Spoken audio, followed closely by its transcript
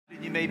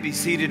may be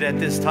seated at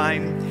this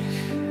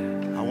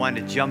time. I want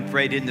to jump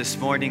right in this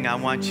morning. I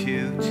want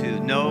you to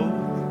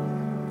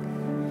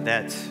know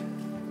that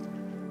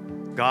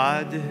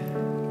God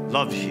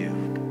loves you,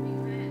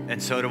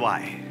 and so do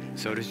I.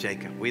 So does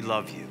Jacob. We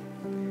love you.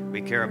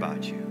 We care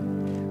about you.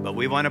 But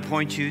we want to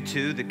point you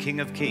to the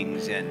King of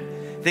Kings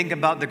and think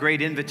about the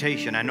great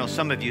invitation. I know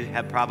some of you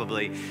have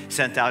probably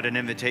sent out an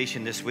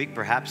invitation this week,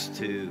 perhaps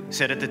to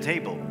sit at the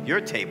table,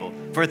 your table,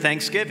 for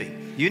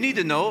Thanksgiving. You need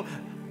to know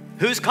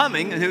who's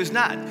coming and who's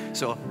not.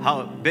 So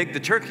how big the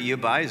turkey you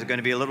buy, is it going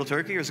to be a little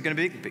turkey or is it going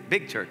to be a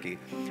big turkey?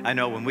 I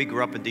know when we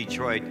grew up in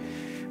Detroit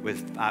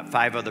with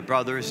 5 other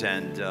brothers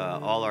and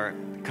all our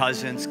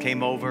cousins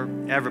came over,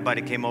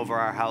 everybody came over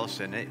our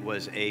house, and it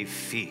was a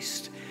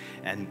feast.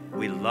 And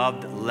we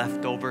loved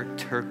leftover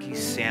turkey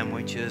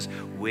sandwiches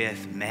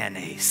with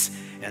mayonnaise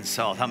and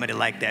salt. How many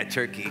like that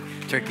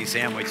turkey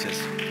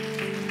sandwiches?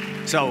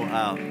 So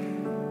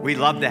we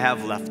love to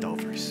have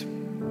leftovers.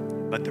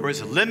 But there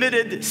was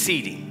limited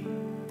seating.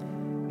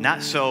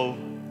 Not so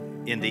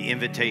in the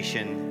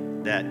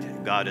invitation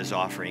that God is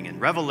offering. In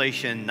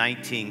Revelation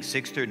 19,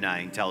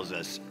 6-9 tells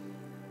us,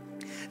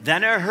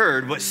 "Then I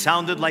heard what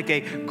sounded like a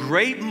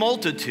great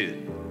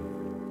multitude,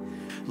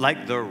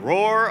 like the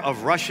roar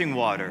of rushing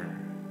water,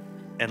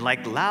 and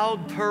like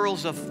loud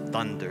peals of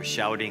thunder,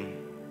 shouting,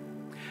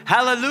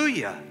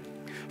 'Hallelujah!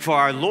 For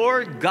our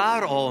Lord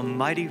God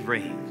Almighty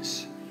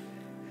reigns.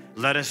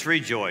 Let us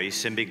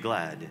rejoice and be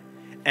glad,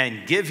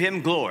 and give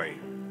him glory.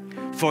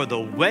 For the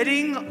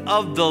wedding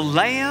of the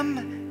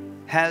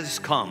Lamb has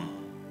come,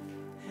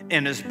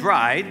 and his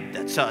bride,'"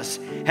 that's us,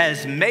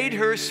 "has made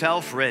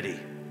herself ready.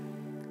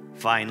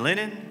 Fine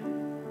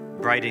linen,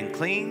 bright and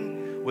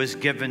clean, was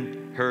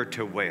given her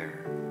to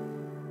wear."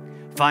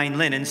 Fine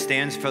linen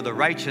stands for the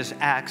righteous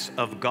acts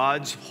of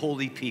God's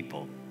holy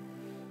people.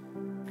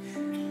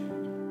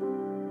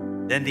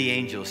 Then the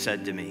angel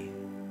said to me,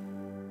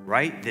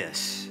 "Write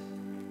this: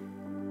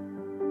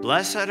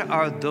 Blessed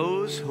are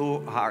those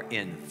who are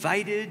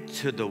invited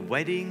to the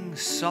wedding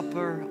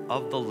supper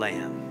of the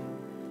Lamb."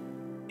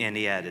 And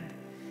he added,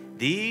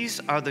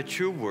 "These are the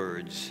true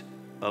words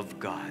of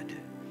God."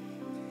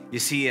 You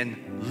see, in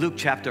Luke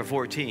chapter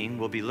 14,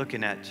 we'll be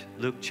looking at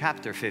Luke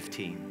chapter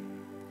 15.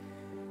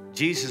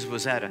 Jesus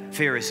was at a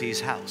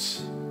Pharisee's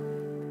house,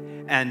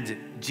 and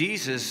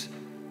Jesus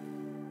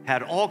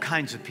had all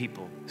kinds of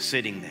people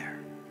sitting there.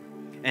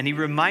 And he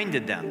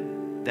reminded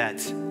them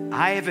that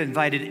I have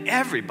invited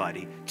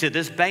everybody to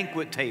this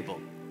banquet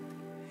table.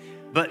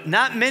 But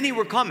not many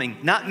were coming.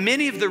 Not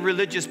many of the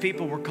religious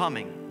people were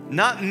coming.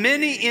 Not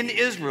many in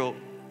Israel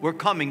were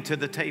coming to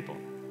the table.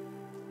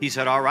 He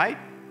said, "All right,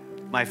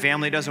 my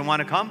family doesn't want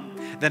to come.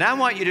 Then I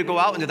want you to go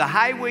out into the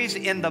highways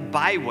and the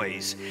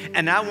byways,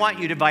 and I want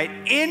you to invite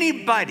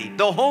anybody,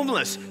 the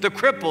homeless, the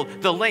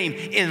crippled, the lame,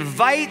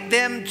 invite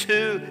them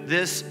to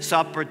this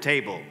supper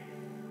table.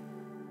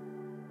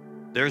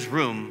 There's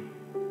room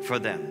for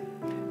them.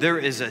 There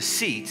is a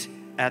seat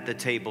at the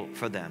table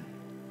for them."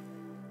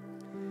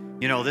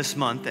 You know, this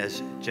month,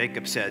 as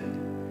Jacob said,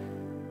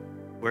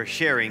 we're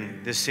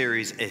sharing this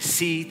series, A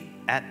Seat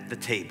at the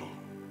Table,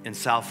 in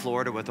South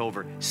Florida with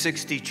over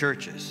 60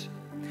 churches.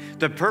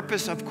 The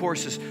purpose, of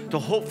course, is to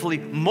hopefully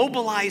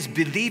mobilize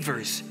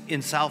believers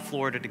in South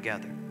Florida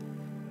together.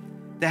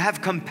 To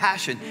have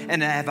compassion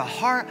and to have a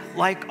heart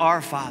like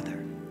our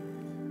Father.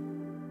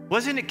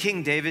 Wasn't it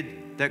King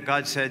David that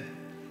God said,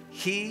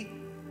 "He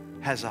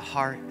has a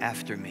heart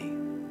after me"?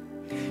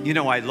 You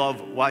know, I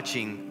love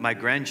watching my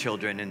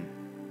grandchildren and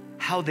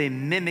how they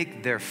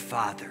mimic their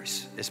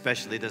fathers,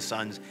 especially the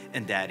sons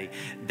and daddy.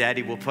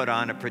 Daddy will put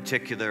on a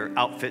particular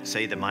outfit,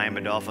 say the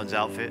Miami Dolphins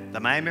outfit, the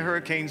Miami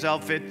Hurricanes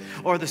outfit,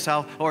 or the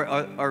South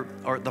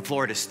or the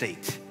Florida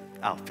State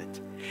outfit.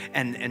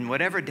 And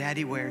whatever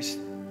daddy wears,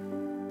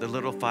 the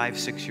little 5,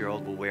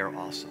 6-year-old will wear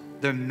also.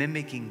 They're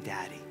mimicking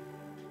daddy.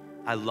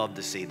 I love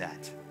to see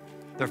that.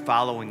 They're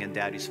following in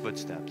daddy's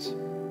footsteps.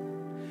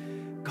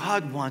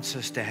 God wants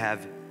us to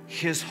have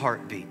his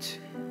heartbeat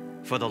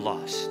for the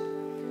lost.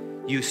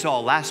 You saw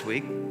last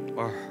week,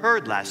 or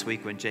heard last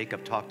week, when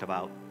Jacob talked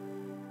about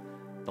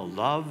the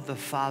love the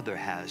Father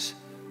has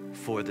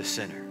for the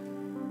sinner.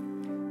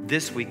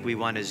 This week, we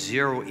want to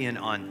zero in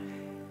on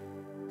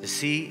to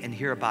see and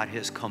hear about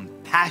his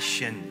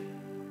compassion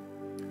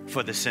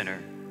for the sinner,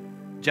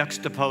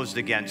 juxtaposed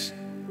against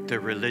the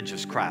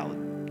religious crowd.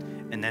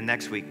 And then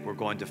next week, we're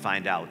going to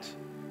find out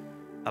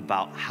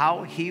about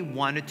how he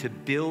wanted to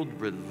build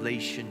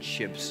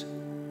relationships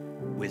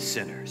with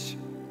sinners.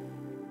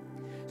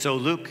 So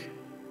Luke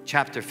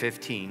chapter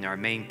 15, our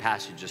main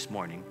passage this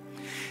morning,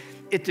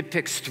 it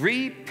depicts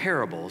 3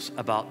 parables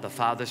about the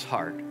Father's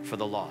heart for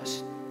the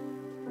lost.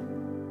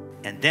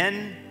 And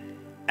then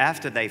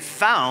after they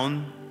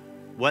found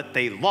what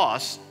they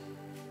lost,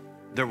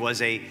 there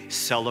was a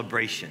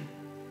celebration.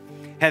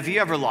 Have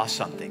you ever lost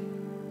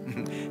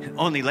something?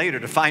 Only later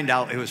to find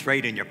out it was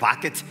right in your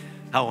pocket?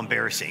 How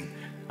embarrassing.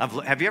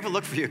 Have you ever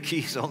looked for your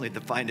keys only to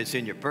find it's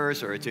in your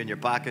purse or it's in your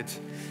pockets?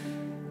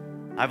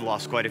 I've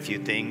lost quite a few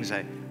things.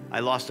 I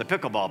lost a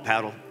pickleball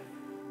paddle,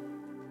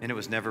 and it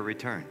was never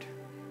returned.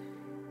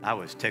 I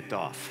was ticked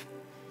off.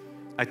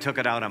 I took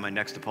it out on my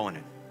next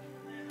opponent.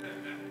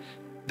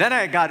 Then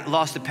I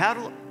lost the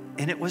paddle,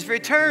 and it was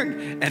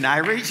returned, and I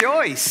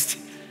rejoiced.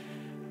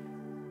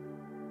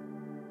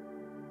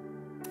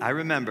 I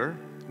remember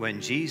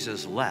when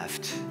Jesus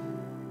left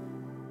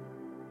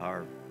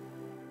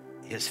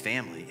his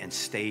family and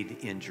stayed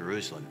in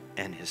Jerusalem,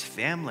 and his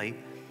family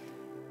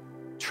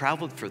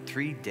traveled for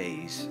 3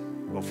 days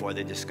before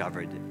they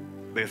discovered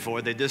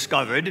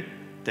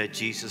that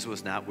Jesus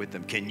was not with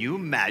them. Can you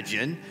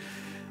imagine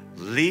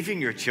leaving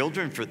your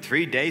children for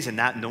 3 days and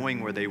not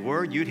knowing where they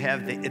were? You'd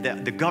have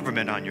the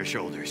government on your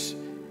shoulders.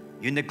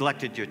 You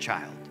neglected your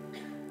child.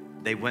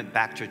 They went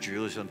back to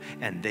Jerusalem,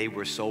 and they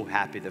were so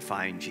happy to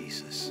find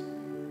Jesus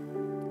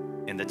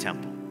in the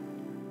temple.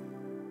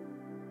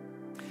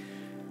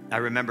 I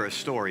remember a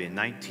story in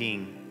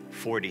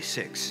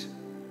 1946.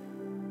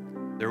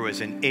 There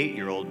was an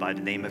 8-year-old by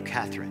the name of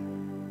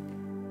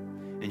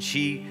Catherine, and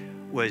she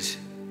was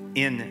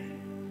in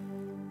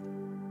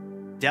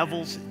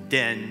Devil's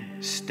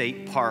Den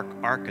State Park,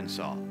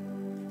 Arkansas.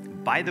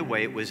 By the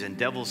way, it was in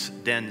Devil's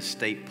Den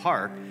State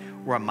Park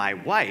where my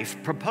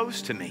wife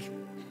proposed to me.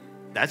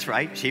 That's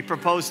right, she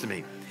proposed to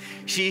me.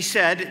 She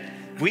said,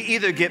 "We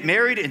either get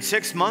married in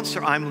 6 months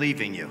or I'm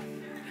leaving you."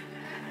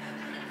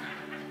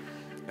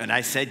 And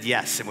I said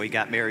yes, and we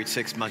got married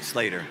 6 months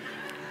later.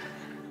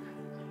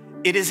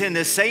 It is in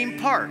the same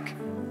park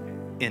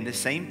in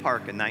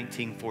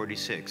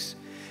 1946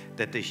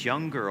 that this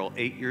young girl,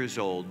 8 years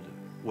old,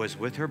 was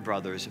with her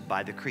brothers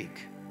by the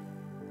creek,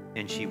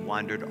 and she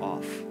wandered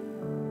off.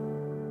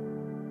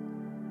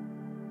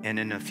 And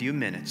in a few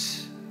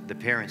minutes, the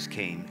parents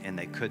came and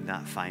they could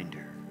not find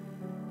her.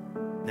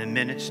 The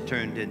minutes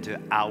turned into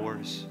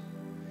hours,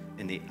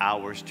 and the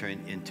hours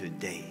turned into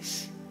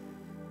days.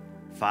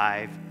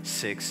 5,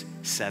 6,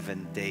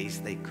 7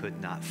 days, they could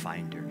not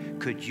find her.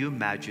 Could you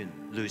imagine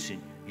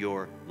losing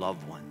your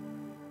loved one?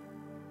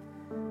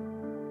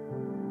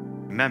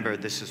 Remember,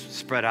 this is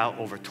spread out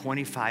over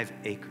 25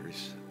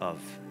 acres of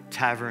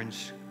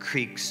taverns,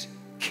 creeks,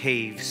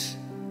 caves,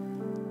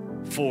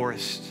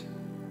 forest.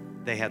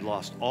 They had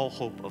lost all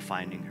hope of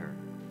finding her.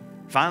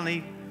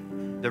 Finally,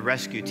 the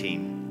rescue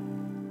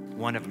team,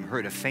 one of them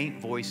heard a faint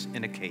voice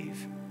in a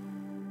cave,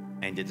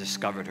 and they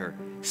discovered her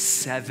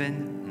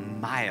 7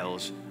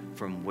 miles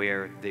from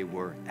where they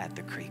were at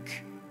the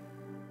creek.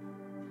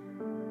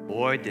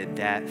 Boy, did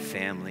that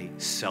family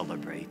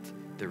celebrate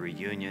the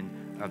reunion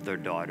of their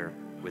daughter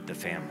with the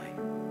family.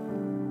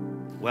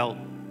 Well,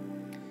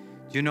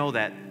 do you know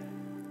that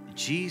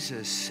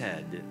Jesus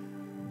said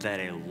that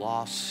a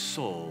lost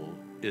soul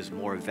is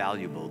more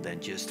valuable than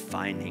just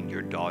finding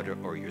your daughter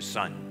or your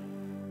son,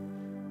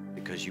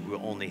 because you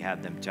will only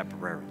have them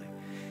temporarily.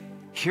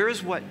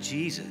 Here's what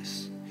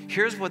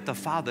the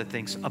Father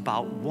thinks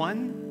about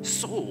one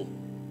soul.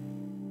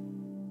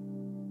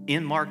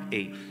 In Mark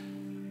 8,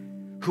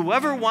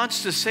 whoever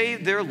wants to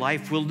save their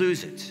life will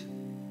lose it,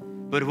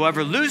 but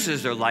whoever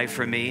loses their life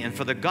for me and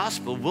for the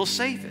gospel will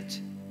save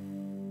it.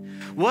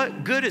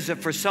 What good is it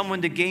for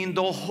someone to gain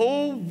the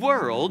whole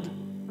world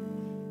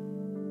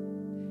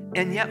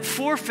and yet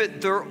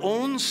forfeit their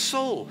own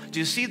soul? Do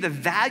you see the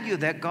value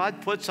that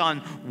God puts on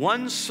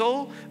one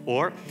soul?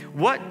 Or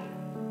what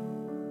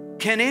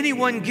can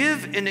anyone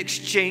give in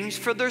exchange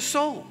for their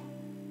soul?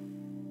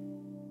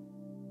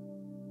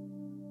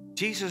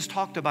 Jesus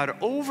talked about it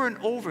over and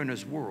over in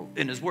his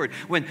word.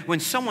 When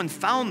someone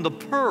found the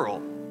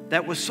pearl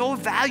that was so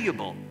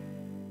valuable,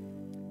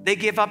 they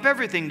gave up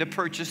everything to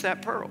purchase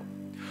that pearl.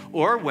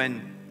 Or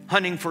when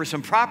hunting for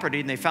some property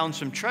and they found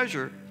some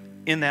treasure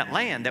in that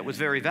land that was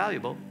very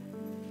valuable,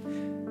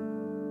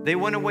 they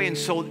went away and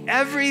sold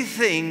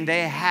everything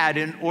they had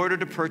in order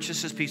to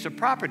purchase this piece of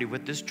property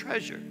with this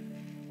treasure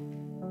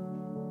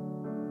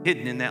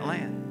hidden in that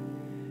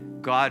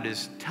land. God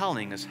is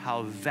telling us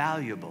how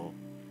valuable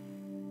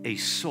a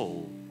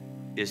soul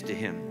is to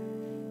him.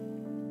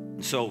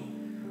 And so,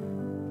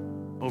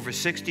 over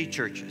 60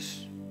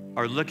 churches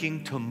are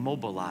looking to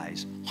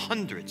mobilize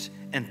hundreds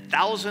and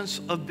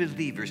thousands of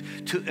believers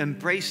to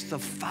embrace the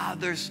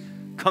Father's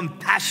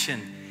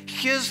compassion,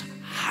 his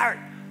heart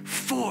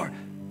for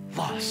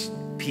lost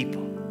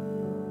people.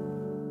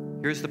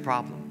 Here's the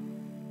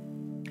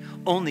problem.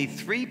 Only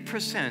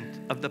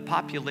 3% of the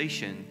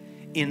population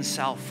in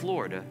South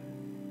Florida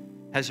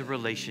has a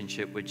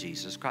relationship with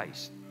Jesus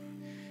Christ.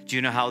 Do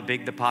you know how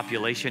big the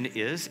population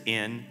is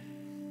in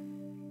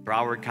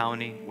Broward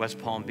County, West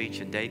Palm Beach,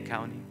 and Dade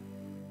County?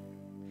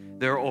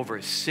 There are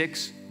over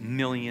 6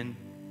 million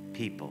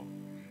people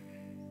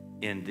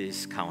in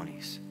these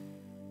counties.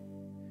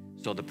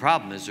 So the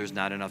problem is there's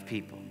not enough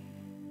people.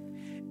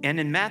 And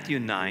in Matthew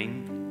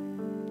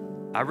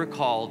 9, I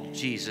recall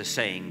Jesus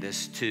saying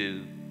this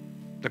to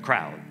the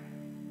crowd.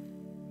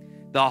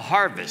 The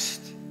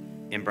harvest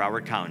in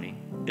Broward County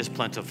is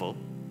plentiful,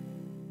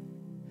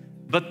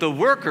 but the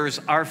workers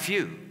are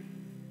few.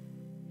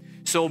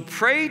 So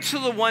pray to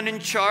the one in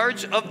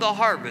charge of the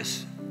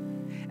harvest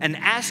and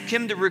ask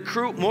him to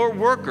recruit more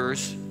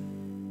workers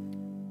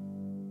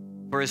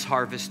for his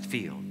harvest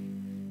field.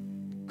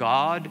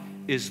 God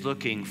is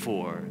looking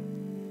for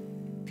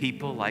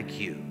people like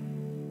you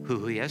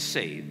who he has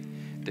saved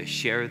to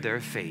share their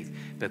faith,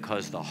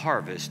 because the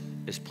harvest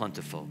is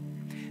plentiful.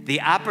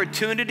 The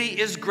opportunity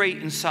is great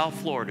in South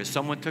Florida.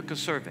 Someone took a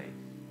survey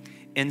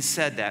and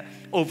said that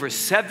over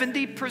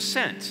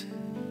 70%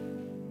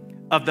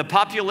 of the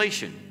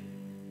population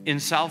in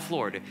South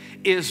Florida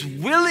is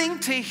willing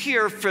to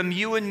hear from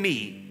you and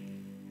me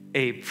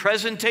a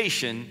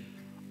presentation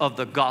of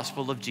the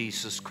gospel of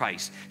Jesus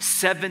Christ.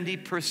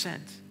 70%.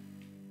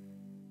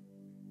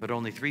 But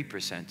only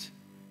 3%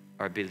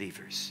 are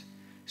believers.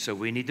 So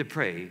we need to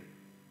pray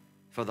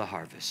for the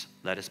harvest.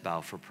 Let us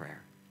bow for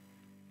prayer.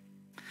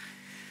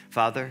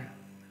 Father,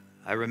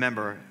 I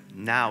remember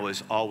now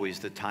is always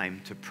the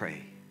time to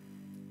pray.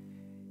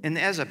 And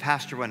as a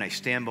pastor, when I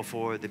stand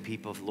before the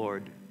people of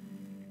Lord,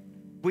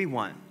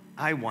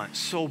 I want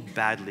so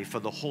badly for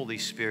the Holy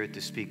Spirit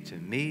to speak to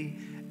me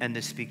and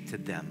to speak to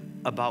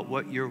them about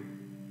what you're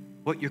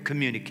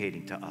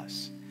communicating to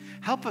us.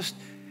 Help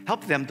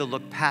them to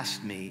look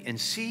past me and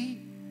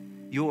see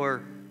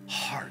your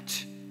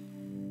heart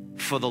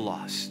for the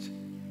lost.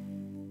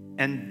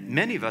 And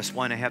many of us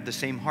want to have the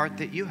same heart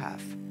that you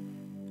have.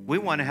 We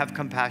want to have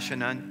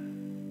compassion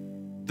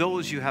on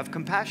those you have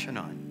compassion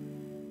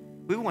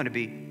on. We want to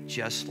be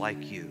just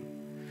like you.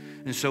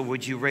 And so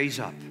would you raise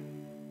up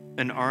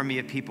an army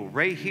of people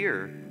right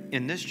here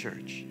in this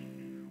church?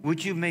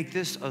 Would you make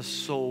this a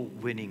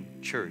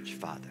soul-winning church,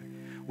 Father?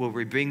 Will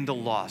we bring the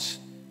lost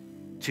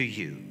to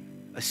you,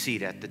 a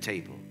seat at the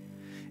table?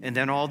 And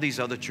then all these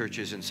other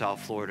churches in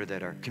South Florida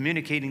that are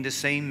communicating the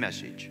same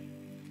message,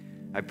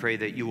 I pray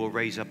that you will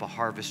raise up a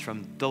harvest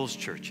from those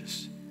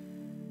churches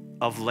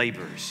of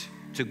laborers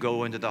to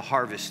go into the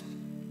harvest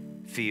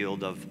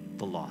field of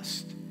the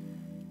lost.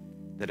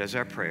 That is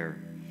our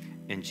prayer.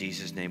 In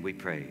Jesus' name we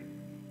pray.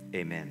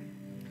 Amen.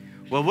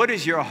 Well, what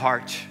is your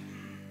heart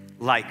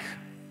like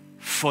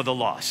for the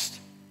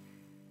lost?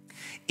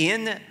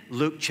 In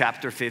Luke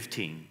chapter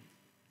 15,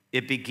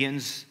 it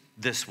begins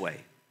this way.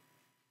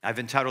 I've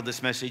entitled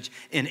this message,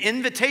 An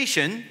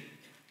Invitation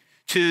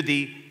to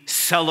the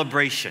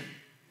Celebration.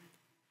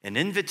 An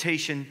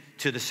invitation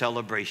to the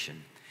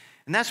celebration.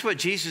 And that's what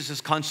Jesus is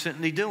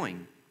constantly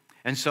doing.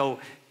 And so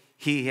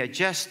he had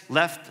just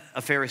left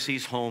a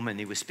Pharisee's home and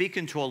he was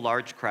speaking to a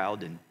large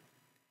crowd.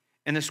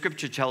 And the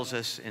scripture tells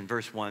us in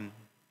verse 1,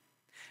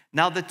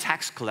 now the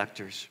tax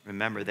collectors,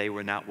 remember they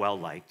were not well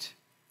liked,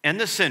 and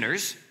the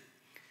sinners,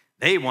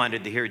 they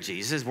wanted to hear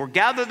Jesus, were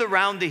gathered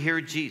around to hear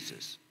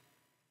Jesus.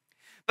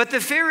 But the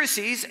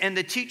Pharisees and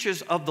the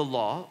teachers of the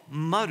law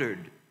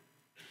muttered,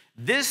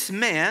 this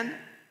man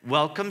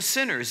welcomes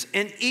sinners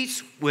and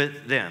eats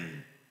with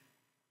them.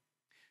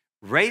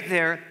 Right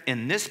there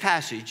in this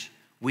passage,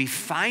 we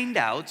find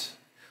out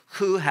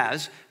who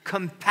has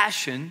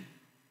compassion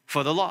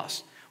for the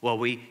lost. Well,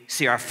 we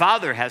see our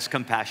Father has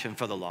compassion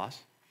for the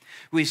lost.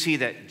 We see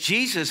that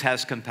Jesus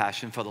has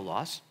compassion for the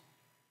lost.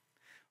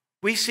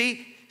 We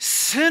see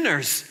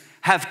sinners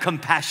have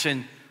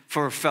compassion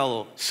for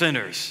fellow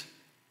sinners.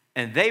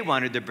 And they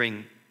wanted to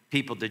bring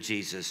people to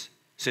Jesus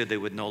so they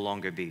would no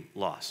longer be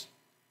lost.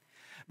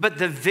 But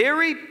the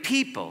very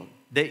people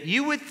that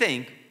you would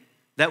think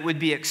that would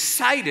be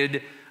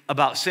excited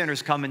about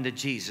sinners coming to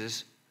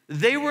Jesus,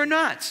 they were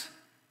not.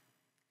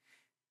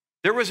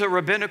 There was a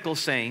rabbinical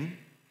saying,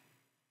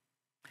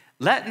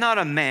 let not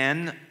a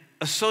man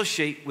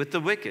associate with the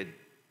wicked,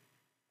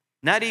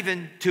 not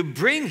even to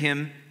bring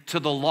him to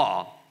the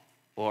law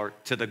or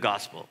to the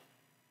gospel.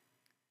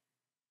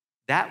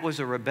 That was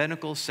a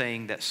rabbinical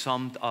saying that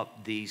summed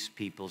up these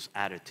people's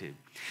attitude.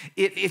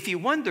 If you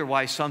wonder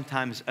why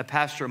sometimes a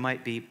pastor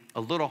might be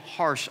a little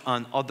harsh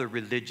on other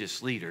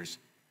religious leaders,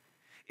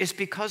 it's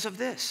because of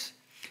this.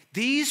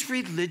 These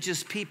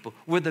religious people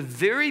were the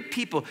very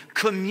people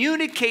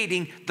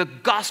communicating the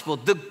gospel,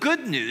 the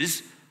good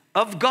news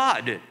of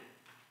God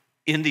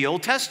in the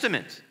Old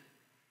Testament.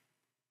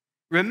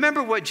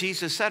 Remember what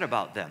Jesus said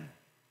about them.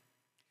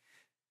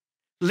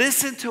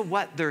 Listen to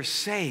what they're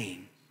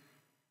saying,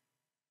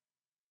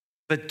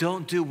 but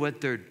don't do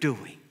what they're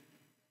doing.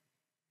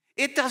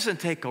 It doesn't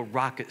take a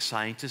rocket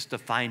scientist to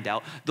find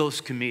out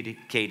those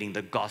communicating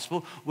the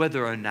gospel,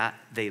 whether or not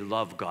they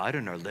love God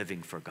and are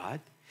living for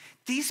God.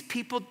 These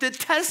people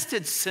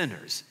detested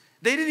sinners.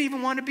 They didn't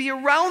even want to be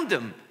around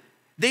them.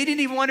 They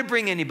didn't even want to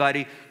bring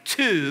anybody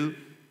to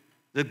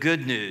the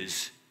good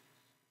news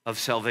of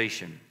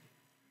salvation.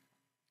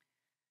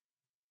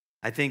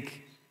 I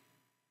think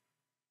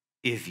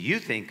if you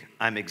think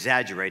I'm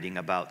exaggerating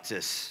about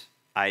this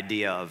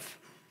idea of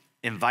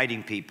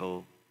inviting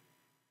people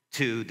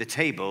to the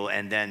table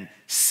and then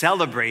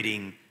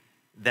celebrating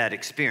that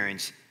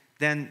experience,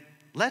 then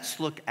let's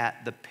look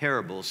at the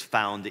parables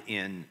found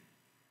in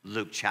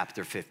Luke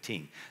chapter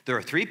 15. There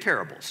are 3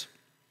 parables.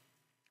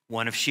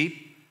 One of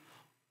sheep,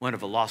 one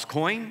of a lost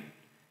coin,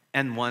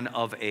 and one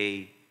of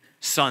a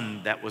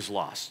son that was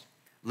lost.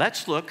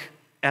 Let's look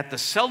at the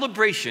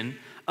celebration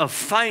of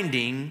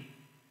finding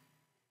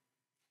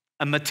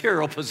a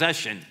material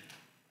possession.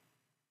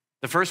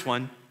 The first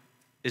one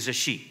is a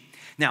sheep.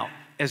 Now,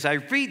 as I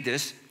read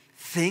this,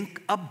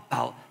 think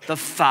about the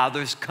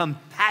Father's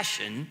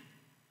compassion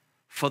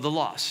for the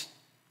lost.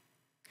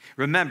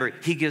 Remember,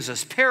 he gives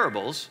us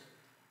parables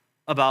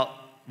about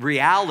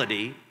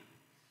reality,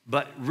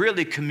 but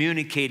really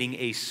communicating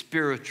a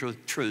spiritual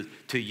truth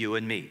to you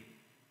and me.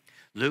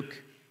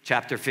 Luke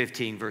chapter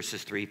 15,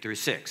 verses 3 through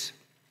 6.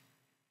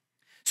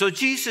 So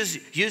Jesus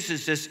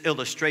uses this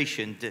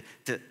illustration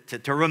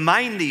to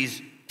remind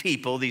these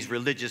people, these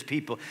religious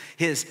people,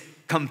 his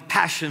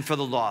compassion for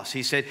the lost.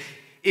 He said,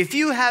 if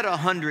you had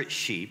 100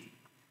 sheep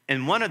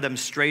and one of them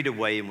strayed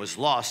away and was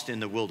lost in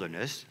the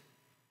wilderness,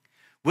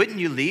 wouldn't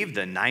you leave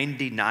the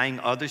 99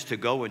 others to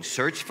go and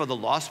search for the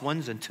lost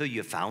ones until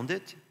you found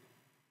it?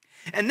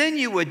 And then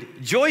you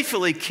would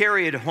joyfully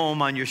carry it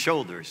home on your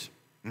shoulders.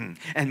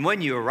 And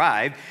when you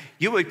arrived,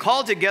 you would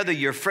call together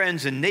your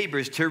friends and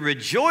neighbors to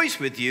rejoice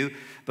with you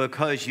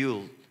because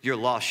your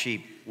lost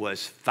sheep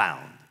was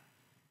found.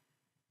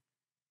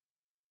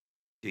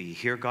 Do you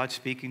hear God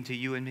speaking to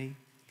you and me?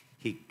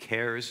 He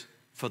cares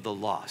for the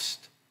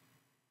lost.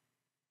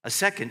 A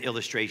second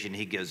illustration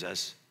he gives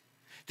us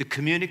to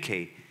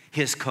communicate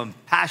his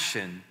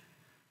compassion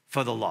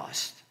for the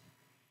lost.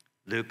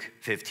 Luke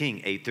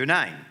 15, 8 through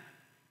 9,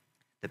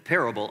 the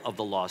parable of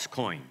the lost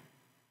coin.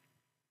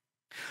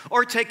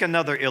 Or take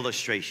another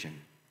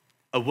illustration.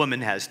 A woman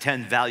has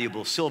 10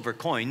 valuable silver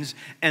coins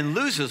and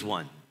loses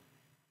one.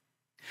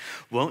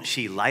 Won't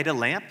she light a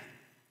lamp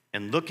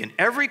and look in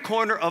every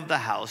corner of the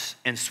house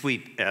and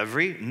sweep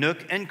every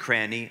nook and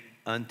cranny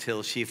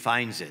until she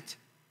finds it?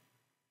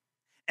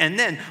 And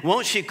then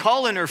won't she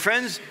call in her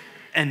friends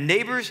and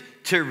neighbors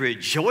to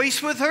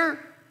rejoice with her?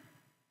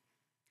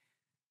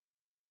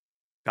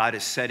 God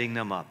is setting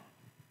them up.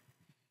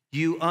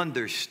 You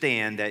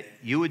understand that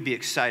you would be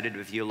excited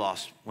if you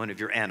lost one of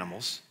your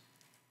animals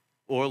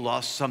or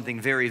lost something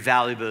very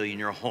valuable in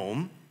your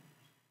home.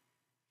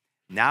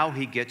 Now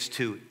he gets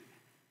to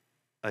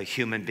a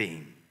human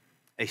being,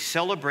 a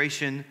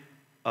celebration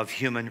of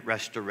human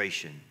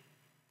restoration.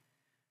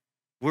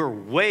 We're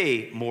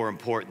way more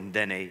important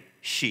than a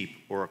sheep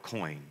or a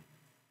coin.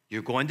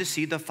 You're going to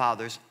see the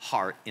Father's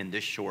heart in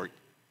this short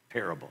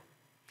parable.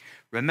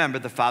 Remember,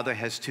 the father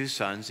has 2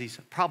 sons. He's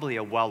probably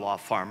a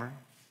well-off farmer.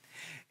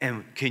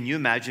 And can you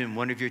imagine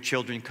one of your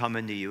children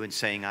coming to you and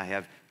saying, I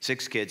have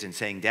 6 kids, and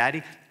saying,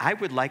 Daddy, I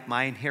would like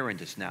my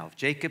inheritance now. If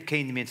Jacob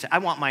came to me and said, I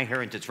want my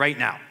inheritance right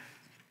now.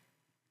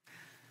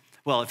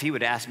 Well, if he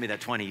would have asked me that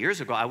 20 years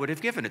ago, I would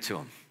have given it to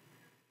him.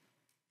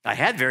 I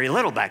had very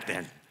little back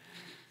then.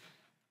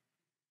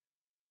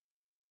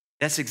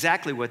 That's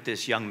exactly what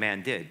this young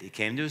man did. He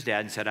came to his dad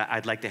and said,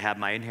 I'd like to have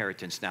my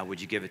inheritance now.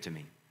 Would you give it to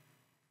me?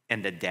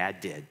 And the dad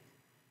did.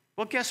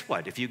 Well, guess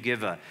what? If you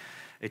give a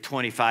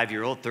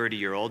 25-year-old,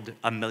 30-year-old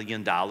 $1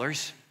 million,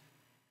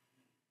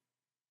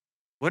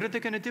 what are they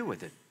going to do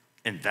with it?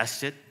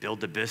 Invest it?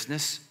 Build a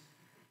business?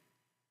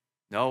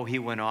 No, he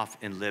went off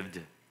and lived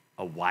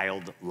a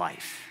wild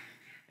life,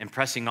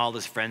 impressing all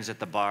his friends at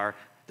the bar.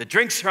 The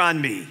drinks are on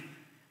me.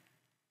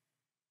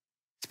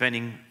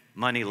 Spending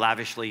money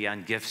lavishly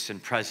on gifts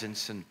and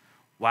presents and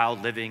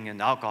wild living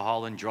and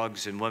alcohol and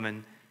drugs and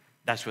women.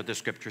 That's what the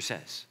scripture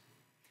says.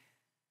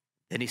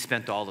 Then he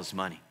spent all his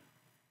money.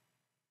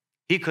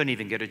 He couldn't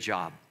even get a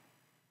job.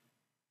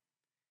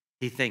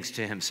 He thinks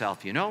to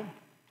himself, you know,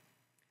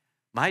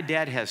 my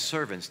dad has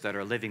servants that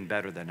are living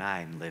better than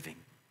I'm living.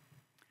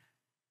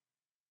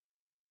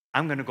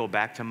 I'm going to go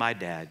back to my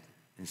dad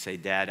and say,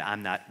 Dad,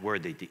 I'm not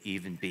worthy to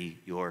even be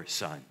your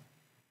son.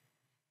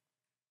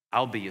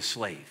 I'll be a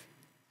slave.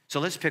 So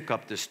let's pick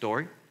up this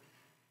story.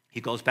 He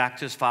goes back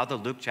to his father,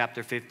 Luke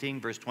chapter 15,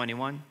 verse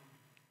 21.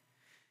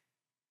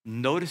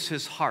 Notice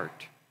his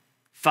heart.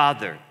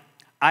 Father,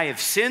 I have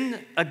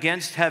sinned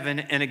against heaven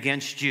and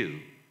against you.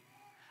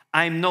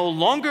 I'm no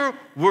longer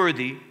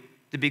worthy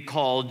to be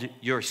called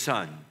your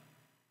son.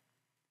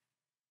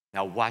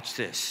 Now watch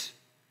this.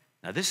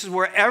 Now this is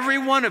where every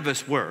one of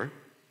us were,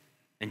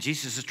 and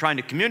Jesus is trying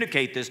to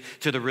communicate this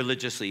to the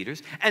religious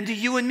leaders and to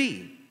you and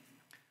me.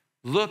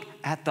 Look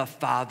at the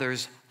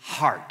Father's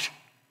heart.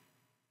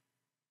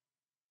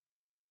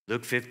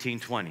 Luke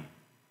 15:20.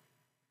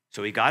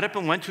 So he got up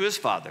and went to his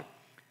father.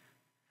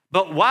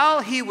 But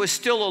while he was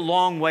still a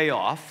long way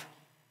off,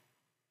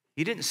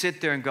 he didn't sit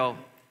there and go,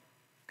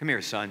 come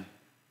here, son.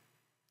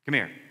 Come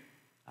here.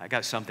 I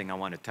got something I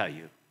want to tell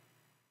you.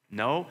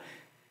 No.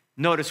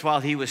 Notice while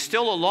he was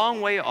still a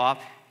long way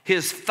off,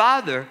 his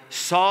father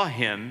saw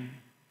him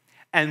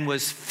and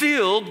was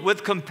filled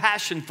with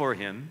compassion for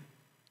him.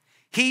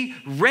 He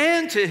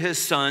ran to his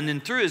son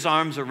and threw his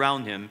arms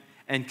around him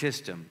and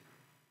kissed him.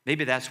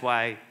 Maybe that's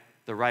why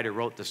the writer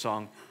wrote the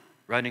song,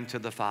 Running to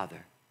the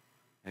Father.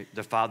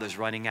 The Father's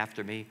running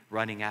after me.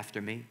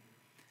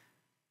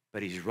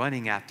 But he's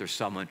running after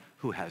someone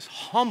who has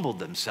humbled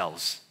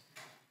themselves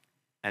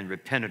and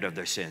repented of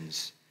their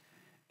sins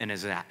and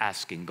is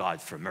asking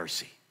God for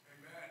mercy.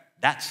 Amen.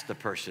 That's the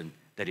person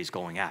that he's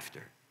going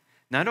after.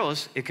 Now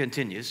notice it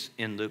continues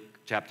in Luke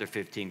chapter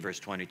 15, verse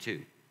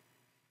 22.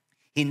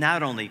 He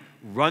not only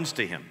runs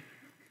to him,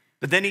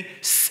 but then he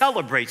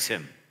celebrates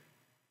him.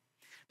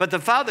 But the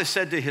father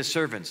said to his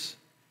servants,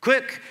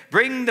 quick,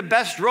 bring the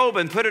best robe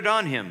and put it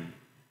on him.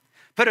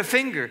 Put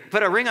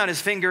a ring on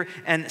his finger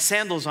and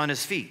sandals on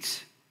his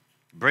feet.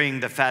 Bring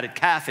the fatted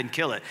calf and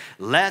kill it.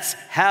 Let's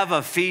have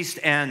a feast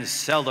and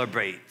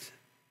celebrate.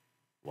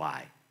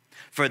 Why?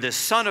 For this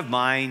son of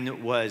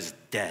mine was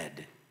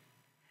dead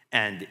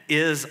and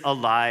is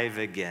alive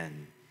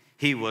again.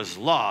 He was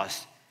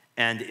lost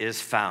and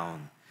is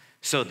found.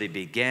 So they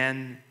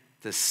began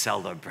to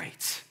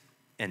celebrate.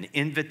 An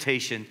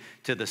invitation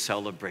to the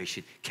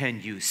celebration.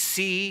 Can you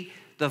see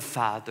the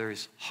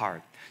Father's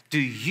heart? Do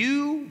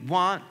you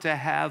want to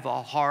have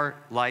a heart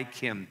like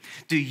him?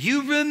 Do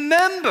you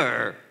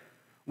remember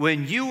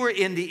when you were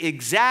in the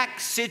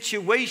exact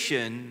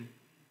situation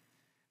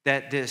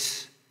that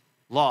this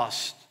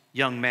lost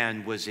young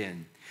man was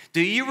in?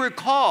 Do you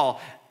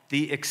recall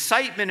the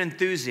excitement,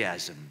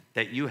 enthusiasm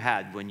that you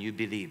had when you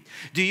believed?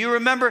 Do you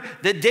remember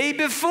the day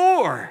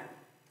before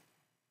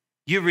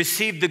you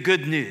received the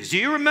good news? Do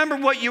you remember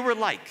what you were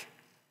like?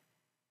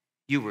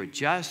 You were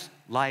just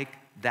like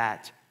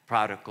that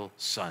prodigal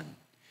son.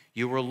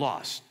 You were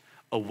lost,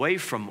 away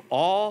from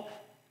all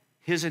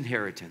his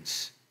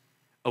inheritance,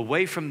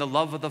 away from the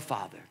love of the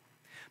Father.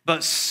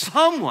 But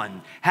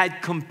someone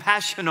had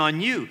compassion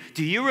on you.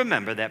 Do you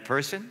remember that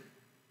person?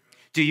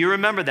 Do you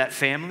remember that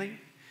family?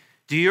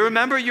 Do you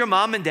remember your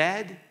mom and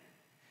dad?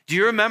 Do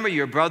you remember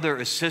your brother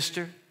or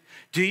sister?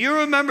 Do you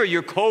remember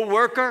your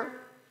co-worker,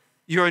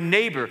 your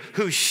neighbor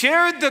who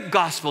shared the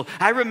gospel?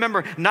 I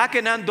remember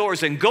knocking on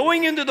doors and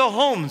going into the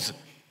homes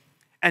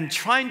and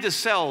trying to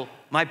sell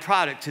my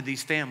product to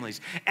these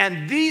families.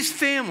 And these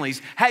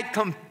families had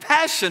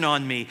compassion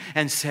on me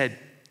and said,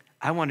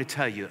 I want to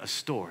tell you a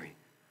story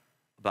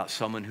about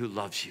someone who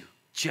loves you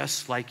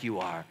just like you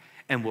are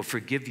and will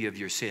forgive you of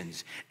your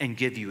sins and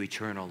give you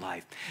eternal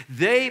life.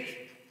 They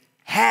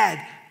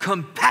had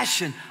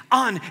compassion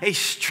on a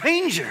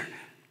stranger.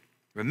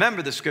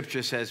 Remember, the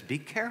scripture says, be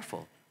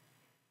careful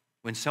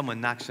when someone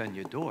knocks on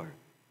your door.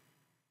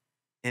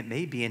 It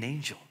may be an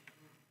angel.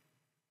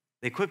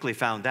 They quickly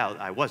found out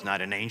I was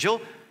not an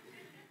angel,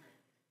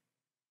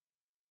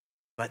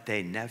 but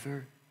they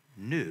never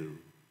knew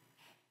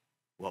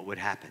what would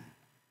happen.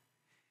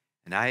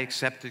 And I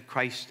accepted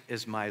Christ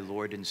as my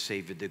Lord and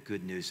Savior, the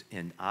good news,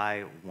 and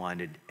I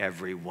wanted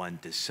everyone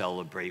to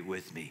celebrate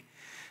with me.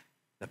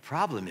 The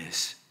problem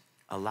is,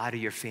 a lot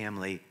of your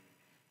family,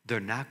 they're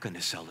not going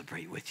to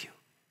celebrate with you.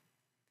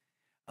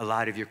 A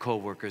lot of your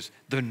coworkers,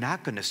 they're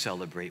not going to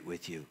celebrate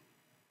with you.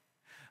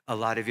 A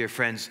lot of your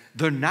friends,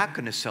 they're not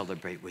going to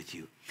celebrate with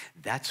you.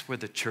 That's where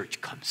the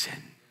church comes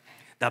in.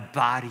 The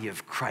body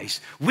of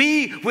Christ.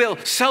 We will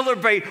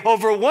celebrate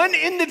over one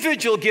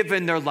individual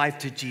giving their life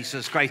to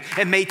Jesus Christ.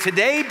 And may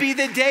today be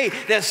the day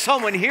that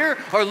someone here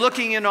or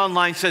looking in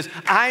online says,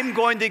 I'm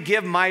going to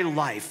give my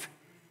life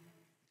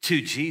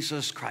to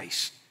Jesus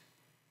Christ.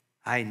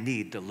 I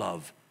need the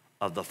love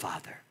of the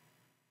Father.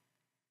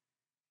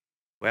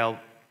 Well,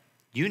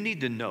 you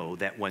need to know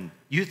that when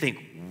you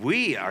think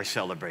we are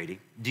celebrating,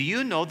 do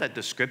you know that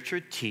the scripture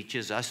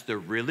teaches us there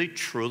really,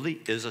 truly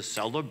is a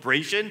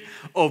celebration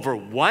over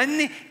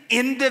one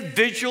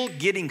individual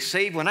getting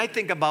saved? When I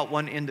think about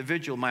one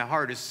individual, my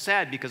heart is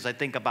sad because I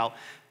think about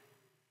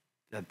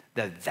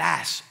the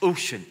vast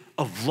ocean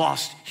of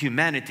lost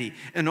humanity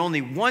and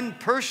only one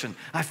person.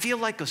 I feel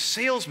like a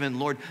salesman,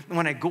 Lord,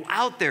 when I go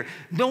out there.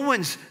 No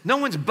one's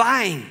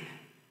buying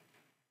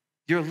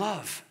your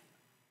love.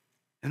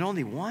 And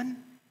only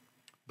one?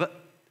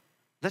 But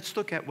let's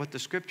look at what the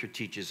scripture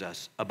teaches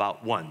us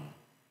about one.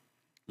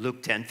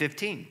 Luke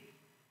 10:15.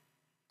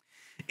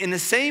 In the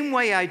same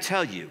way I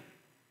tell you,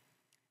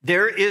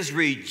 there is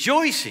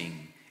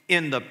rejoicing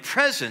in the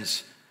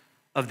presence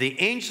of the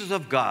angels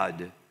of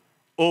God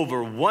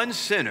over one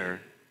sinner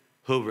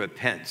who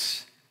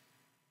repents.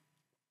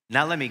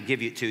 Now let me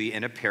give it to you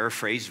in a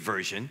paraphrased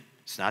version.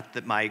 It's not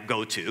that my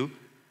go-to.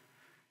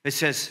 It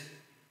says,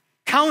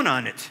 count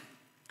on it.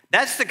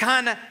 That's the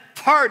kind of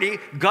party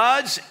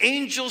God's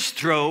angels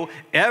throw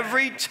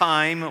every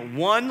time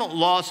one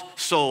lost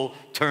soul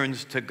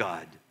turns to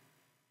God.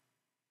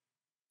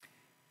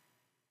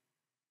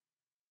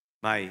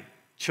 My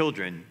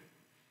children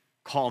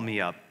call me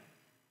up,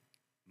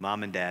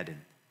 mom and dad,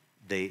 and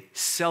they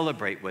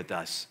celebrate with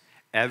us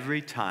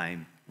every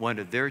time one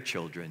of their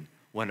children,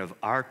 one of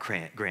our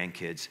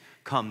grandkids,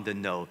 come to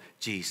know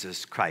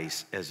Jesus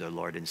Christ as their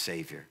Lord and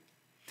Savior.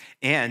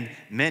 And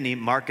many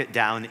mark it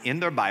down in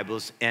their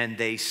Bibles, and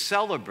they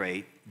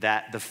celebrate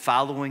that the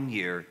following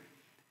year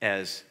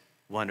as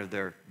one of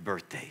their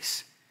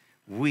birthdays.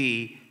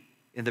 We,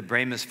 in the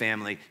Bramos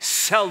family,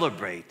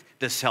 celebrate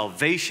the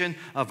salvation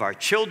of our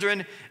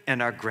children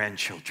and our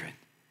grandchildren.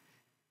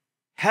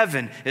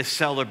 Heaven is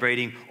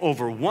celebrating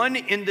over one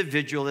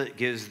individual that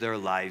gives their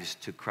lives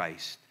to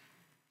Christ.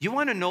 You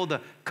want to know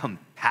the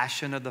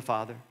compassion of the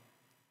Father?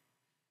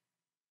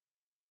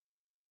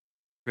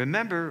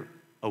 Remember,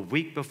 a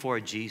week before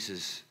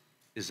Jesus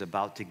is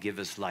about to give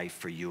his life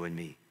for you and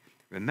me.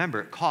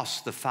 Remember, it costs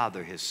the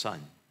Father his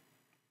Son.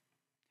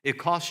 It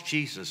cost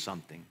Jesus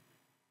something.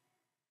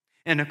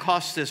 And it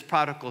cost this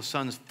prodigal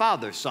son's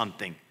father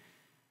something.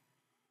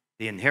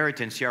 The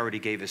inheritance he already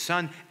gave his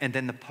son, and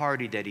then the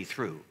party that he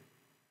threw.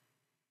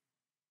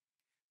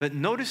 But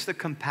notice the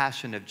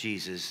compassion of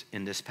Jesus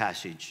in this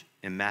passage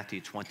in Matthew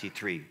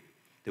 23.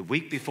 The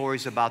week before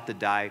he's about to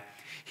die,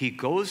 he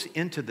goes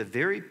into the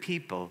very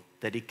people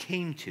that he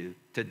came to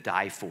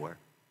die for.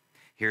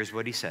 Here's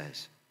what he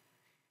says.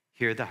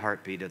 Hear the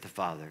heartbeat of the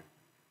Father.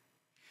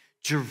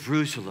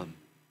 Jerusalem,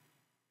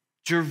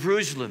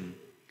 Jerusalem,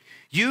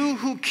 you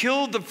who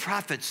killed the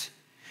prophets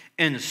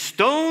and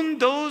stoned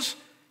those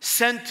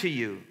sent to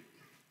you.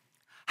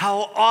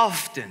 How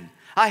often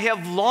I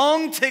have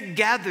longed to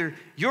gather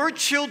your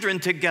children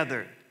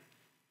together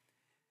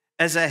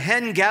as a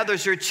hen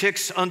gathers her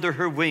chicks under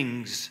her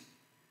wings,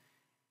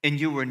 and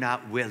you were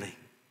not willing.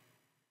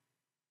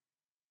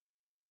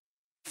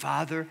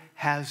 Father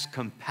has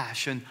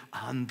compassion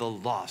on the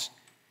lost.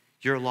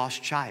 Your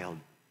lost child,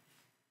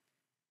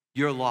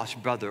 your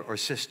lost brother or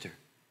sister,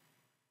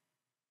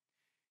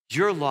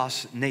 your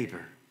lost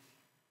neighbor,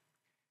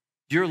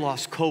 your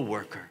lost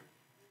co-worker.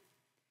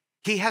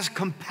 He has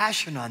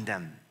compassion on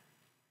them.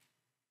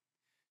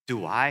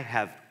 Do I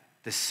have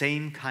the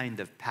same kind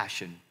of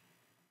passion?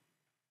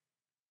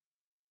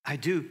 I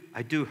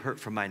do hurt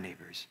for my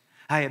neighbors.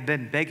 I have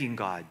been begging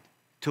God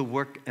to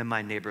work in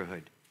my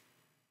neighborhood,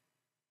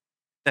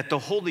 that the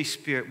Holy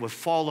Spirit would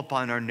fall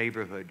upon our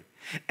neighborhood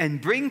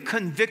and bring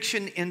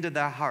conviction into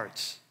their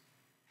hearts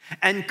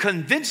and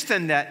convince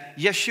them that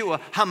Yeshua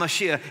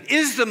HaMashiach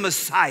is the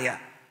Messiah.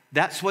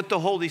 That's what the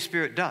Holy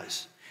Spirit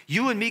does.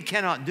 You and me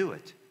cannot do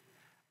it.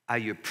 Are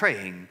you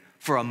praying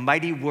for a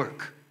mighty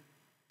work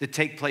to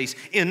take place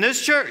in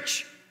this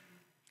church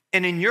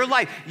and in your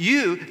life?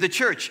 You, the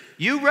church,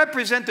 you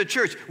represent the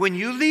church. When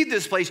you leave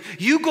this place,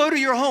 you go to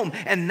your home,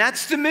 and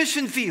that's the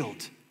mission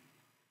field.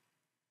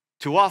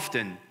 Too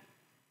often,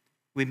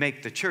 we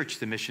make the church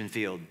the mission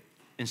field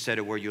instead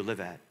of where you live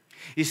at.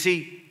 You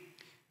see,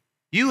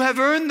 you have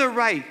earned the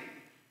right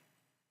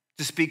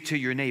to speak to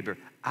your neighbor.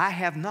 I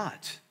have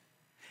not.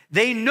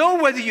 They know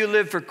whether you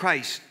live for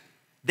Christ.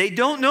 They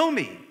don't know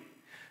me.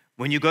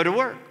 When you go to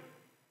work,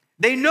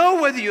 they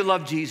know whether you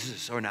love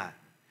Jesus or not.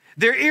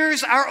 Their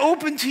ears are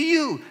open to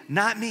you,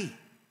 not me,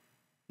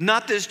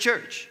 not this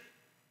church.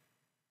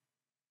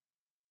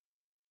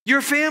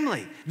 Your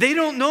family, they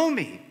don't know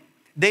me.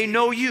 They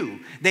know you.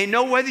 They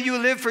know whether you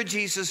live for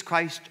Jesus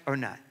Christ or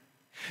not.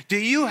 Do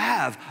you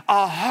have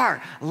a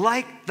heart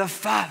like the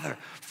Father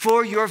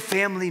for your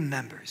family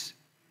members?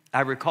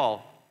 I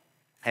recall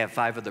I have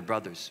 5 other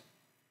brothers.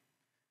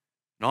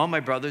 And all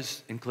my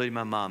brothers, including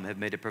my mom, have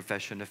made a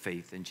profession of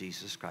faith in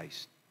Jesus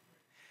Christ.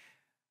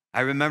 I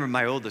remember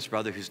my oldest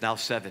brother, who's now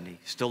 70,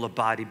 still a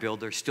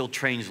bodybuilder, still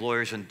trains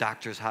lawyers and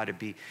doctors how to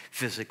be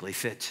physically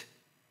fit.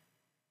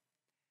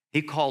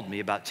 He called me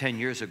about 10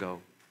 years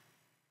ago.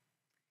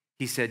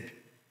 He said,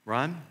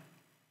 Ron,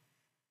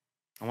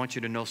 I want you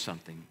to know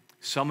something.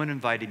 Someone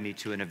invited me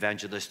to an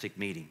evangelistic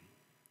meeting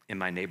in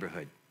my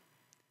neighborhood.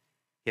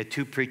 He had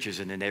 2 preachers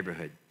in the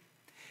neighborhood.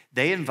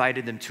 They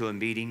invited him to a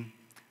meeting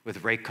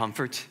with Ray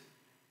Comfort.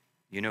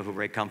 You know who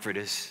Ray Comfort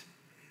is?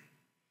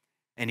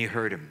 And he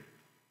heard him.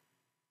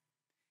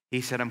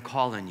 He said, I'm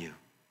calling you.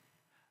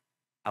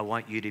 I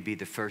want you to be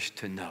the first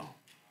to know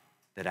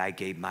that I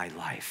gave my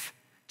life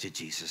to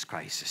Jesus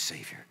Christ as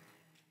Savior.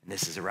 And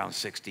this is around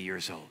 60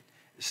 years old.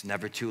 It's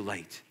never too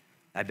late.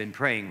 I've been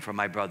praying for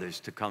my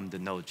brothers to come to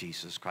know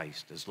Jesus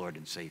Christ as Lord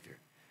and Savior.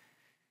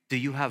 Do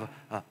you have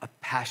a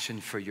passion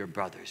for your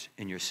brothers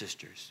and your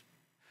sisters?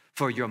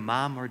 For your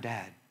mom or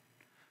dad?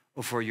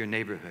 Or for your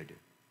neighborhood?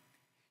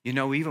 You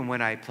know, even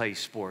when I play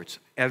sports,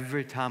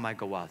 every time I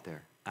go out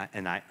there,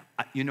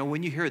 you know,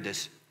 when you hear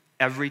this,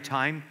 every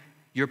time,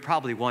 you're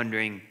probably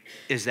wondering,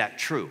 is that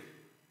true?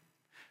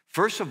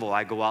 First of all,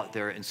 I go out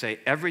there and say,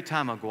 every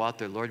time I go out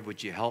there, Lord,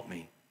 would you help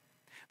me?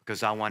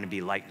 Because I want to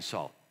be light and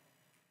salt.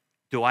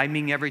 Do I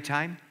mean every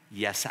time?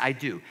 Yes, I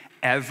do.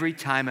 Every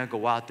time I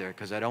go out there,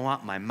 because I don't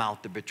want my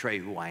mouth to betray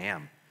who I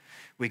am.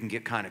 We can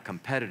get kind of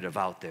competitive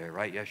out there,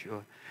 right,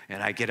 Yeshua?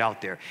 And I get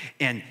out there.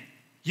 And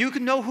you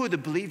can know who the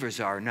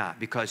believers are or not,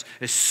 because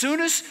as soon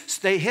as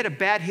they hit a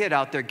bad hit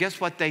out there, guess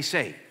what they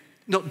say?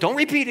 No, don't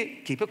repeat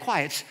it. Keep it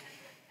quiet.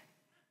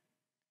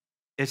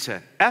 It's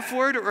a F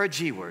word or a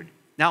G word.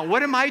 Now,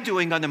 what am I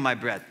doing under my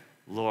breath?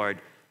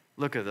 Lord,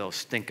 look at those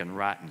stinking,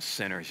 rotten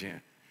sinners.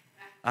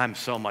 I'm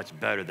so much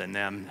better than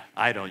them.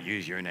 I don't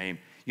use your name.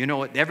 You know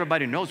what?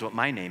 Everybody knows what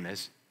my name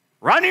is.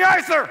 Ronnie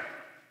Arthur.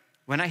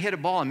 When I hit a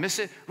ball and miss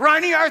it,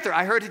 Ronnie Arthur.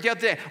 I heard it the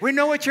other day. We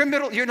know what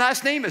your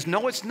last name is.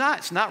 No, it's not.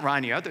 It's not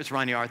Ronnie Arthur. It's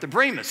Ronnie Arthur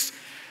Bramos.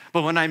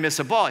 But when I miss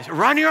a ball, I say,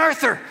 Ronnie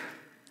Arthur.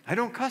 I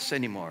don't cuss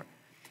anymore.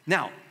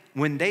 Now,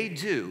 when they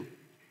do,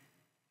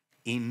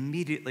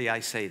 immediately I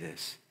say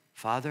this.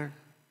 Father,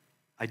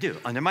 I do,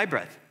 under my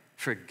breath,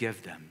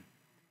 forgive them.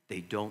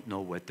 They don't know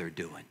what they're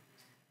doing.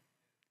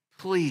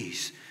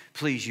 Please,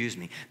 please use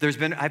me.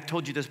 I've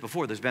told you this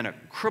before, there's been a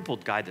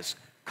crippled guy that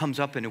comes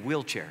up in a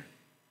wheelchair.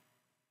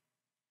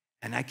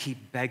 And I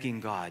keep begging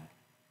God,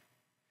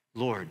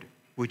 Lord,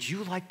 would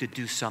you like to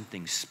do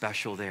something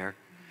special there?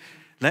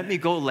 Let me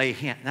go lay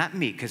hand, not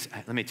me, because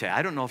let me tell you,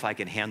 I don't know if I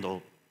can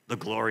handle the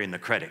glory and the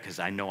credit, because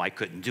I know I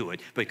couldn't do it.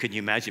 But could you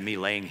imagine me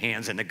laying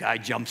hands and the guy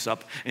jumps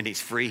up and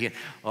he's free? And,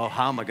 oh,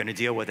 how am I going to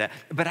deal with that?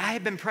 But I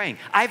have been praying.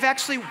 I've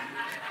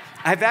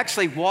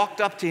actually walked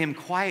up to him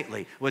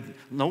quietly with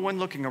no one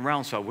looking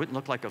around so I wouldn't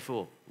look like a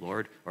fool.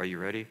 Lord, are you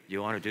ready?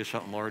 You want to do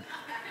something, Lord?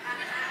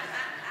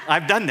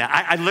 I've done that.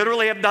 I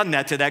literally have done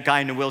that to that guy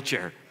in the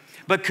wheelchair.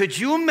 But could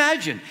you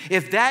imagine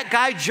if that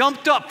guy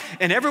jumped up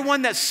and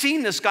everyone that's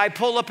seen this guy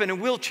pull up in a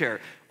wheelchair,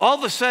 all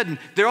of a sudden,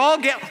 they're all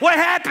getting, what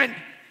happened?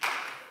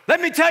 Let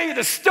me tell you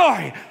the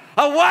story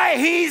of why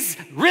he's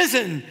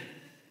risen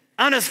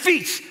on his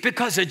feet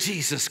because of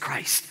Jesus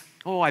Christ.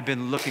 Oh, I've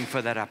been looking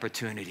for that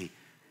opportunity.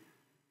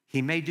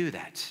 He may do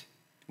that.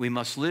 We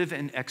must live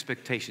in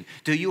expectation.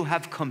 Do you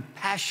have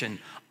compassion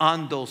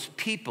on those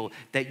people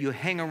that you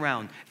hang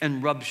around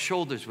and rub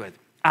shoulders with?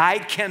 I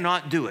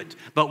cannot do it,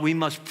 but we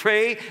must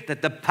pray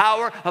that the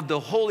power of the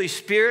Holy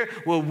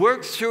Spirit will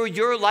work through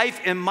your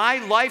life and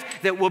my life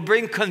that will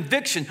bring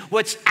conviction.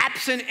 What's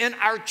absent in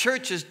our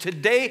churches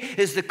today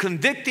is the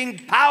convicting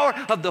power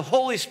of the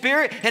Holy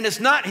Spirit, and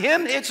it's not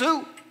him, it's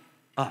who?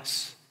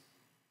 Us.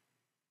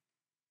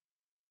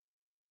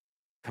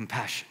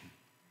 Compassion,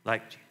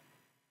 like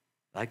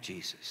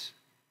Jesus.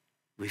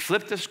 We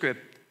flip the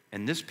script,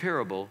 and this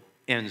parable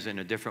ends in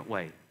a different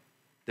way.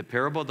 The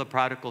parable of the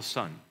prodigal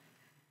son.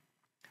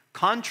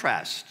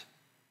 Contrast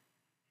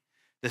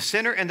the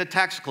sinner and the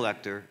tax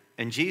collector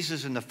and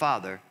Jesus and the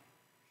Father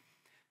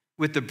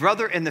with the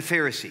brother and the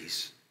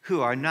Pharisees,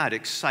 who are not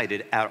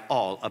excited at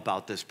all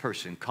about this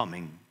person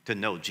coming to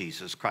know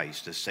Jesus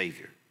Christ as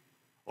Savior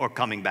or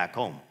coming back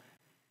home.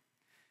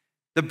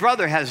 The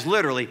brother has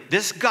literally,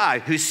 this guy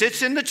who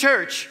sits in the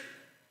church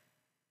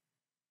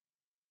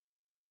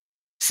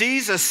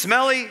sees a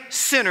smelly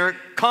sinner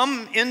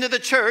come into the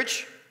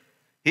church.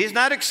 He's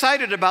not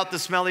excited about the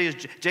smelly.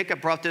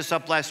 Jacob brought this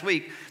up last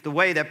week. The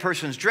way that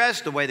person's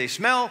dressed, the way they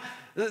smell.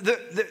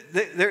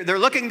 They're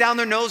looking down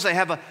their nose. They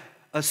have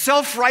a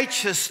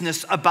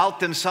self-righteousness about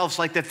themselves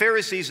like the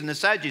Pharisees and the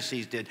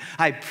Sadducees did.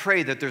 I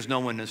pray that there's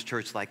no one in this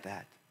church like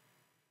that.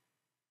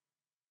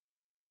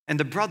 And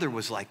the brother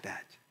was like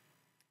that.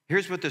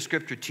 Here's what the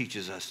scripture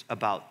teaches us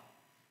about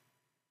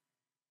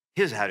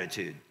his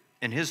attitude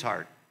and his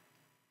heart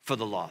for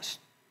the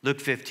lost. Luke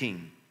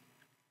 15.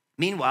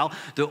 Meanwhile,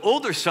 the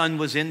older son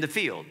was in the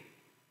field.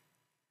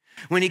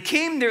 When he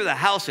came near the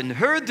house and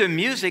heard the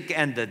music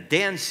and the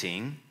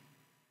dancing,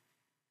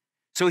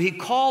 so he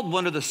called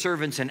one of the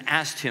servants and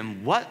asked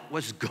him what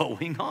was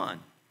going on.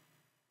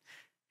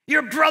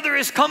 Your brother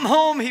has come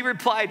home, he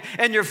replied,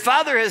 and your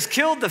father has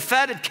killed the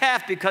fatted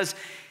calf because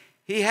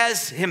he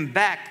has him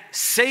back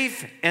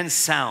safe and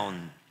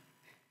sound.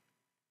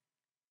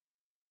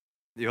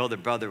 The older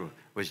brother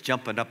was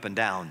jumping up and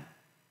down.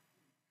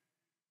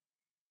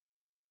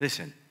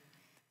 Listen.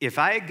 If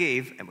I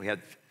gave, and we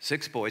had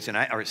 6 boys,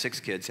 or 6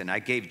 kids, and I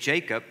gave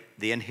Jacob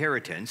the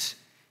inheritance,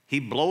 he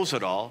blows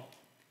it all.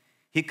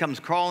 He comes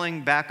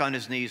crawling back on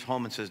his knees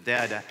home and says,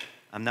 Dad,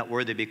 I'm not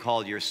worthy to be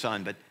called your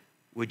son, but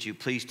would you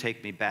please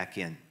take me back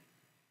in?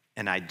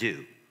 And I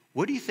do.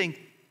 What do you think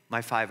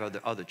my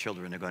 5 other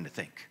children are going to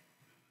think?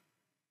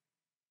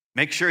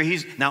 Make sure of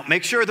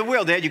the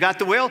will, Dad. You got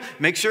the will?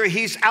 Make sure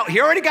he's out. He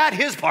already got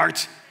his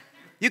parts.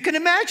 You can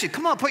imagine.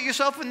 Come on, put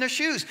yourself in their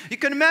shoes. You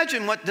can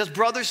imagine what this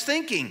brother's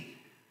thinking.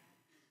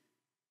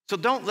 So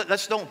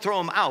let's don't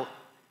throw him out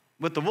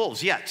with the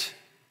wolves yet.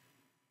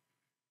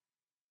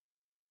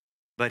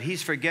 But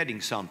he's forgetting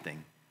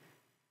something.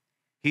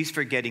 He's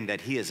forgetting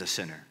that he is a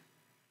sinner.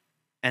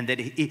 And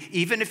that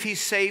even if he's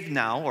saved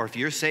now, or if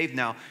you're saved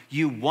now,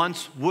 you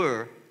once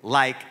were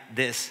like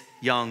this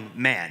young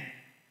man,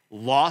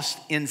 lost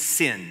in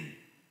sin,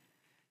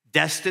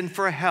 destined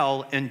for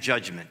hell and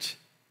judgment.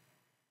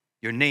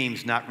 Your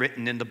name's not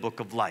written in the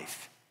book of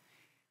life.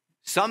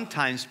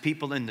 Sometimes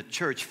people in the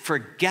church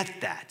forget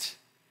that.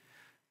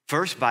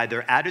 First, by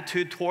their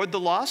attitude toward the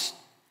lost,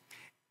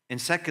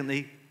 and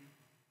secondly,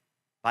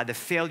 by the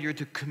failure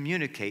to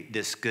communicate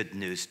this good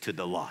news to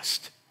the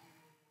lost.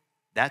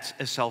 That's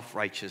a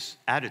self-righteous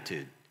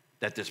attitude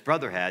that this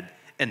brother had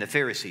and the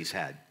Pharisees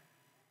had.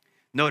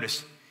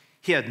 Notice,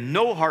 he had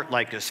no heart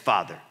like his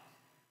father.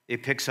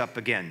 It picks up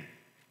again.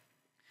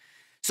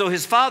 So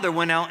his father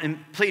went out and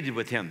pleaded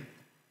with him.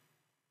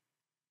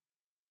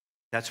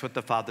 That's what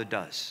the father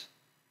does.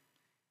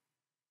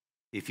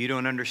 If you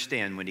don't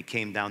understand, when he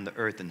came down to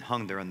earth and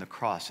hung there on the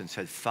cross and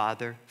said,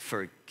 Father,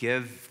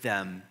 forgive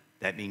them,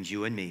 that means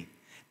you and me.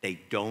 They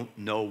don't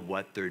know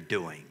what they're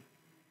doing.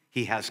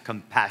 He has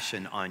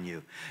compassion on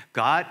you.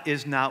 God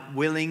is not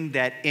willing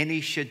that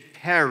any should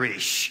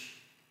perish,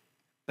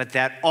 but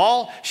that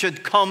all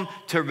should come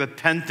to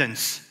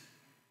repentance.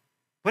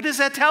 What does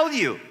that tell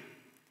you?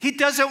 He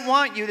doesn't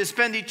want you to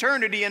spend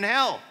eternity in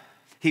hell.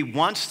 He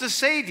wants to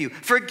save you,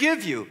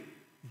 forgive you,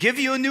 give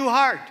you a new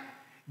heart,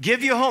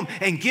 give you a home,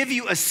 and give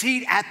you a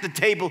seat at the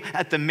table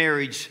at the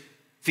marriage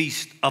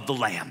feast of the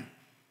Lamb.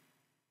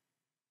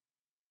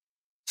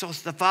 So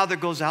the father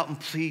goes out and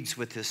pleads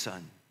with his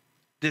son,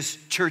 this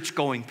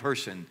church-going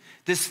person,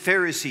 this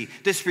Pharisee,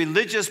 this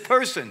religious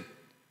person.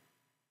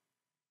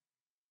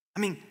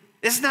 I mean,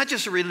 It's not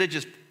just a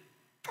religious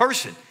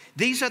person.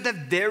 These are the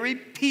very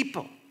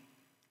people,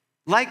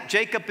 like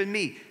Jacob and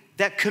me,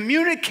 that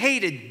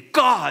communicated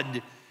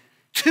God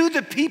to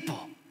the people.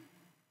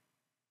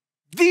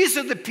 These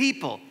are the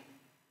people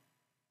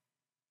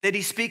that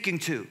he's speaking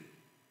to.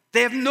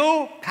 They have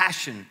no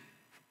passion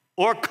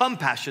or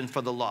compassion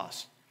for the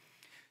lost.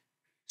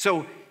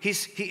 So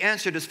he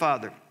answered his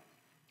father,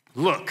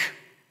 look,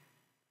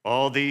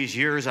 all these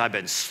years I've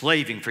been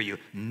slaving for you.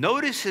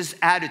 Notice his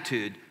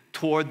attitude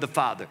toward the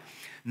father.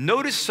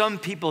 Notice some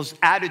people's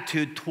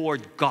attitude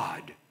toward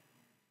God.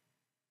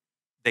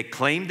 They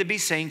claim to be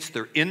saints.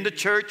 They're in the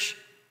church.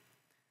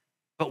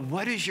 But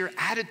what is your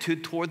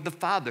attitude toward the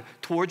Father,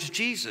 towards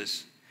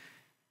Jesus?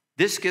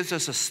 This gives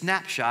us a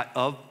snapshot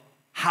of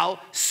how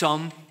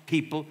some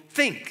people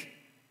think,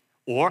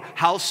 or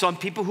how some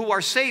people who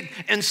are saved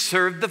and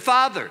serve the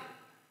Father.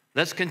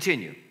 Let's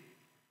continue.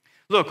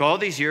 Look, all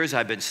these years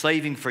I've been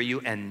slaving for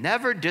you and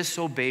never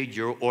disobeyed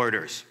your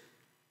orders.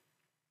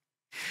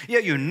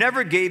 Yet you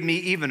never gave me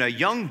even a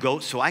young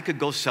goat so I could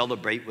go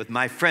celebrate with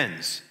my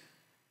friends.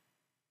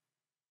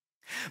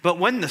 But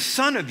when the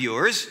son of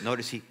yours,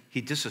 notice he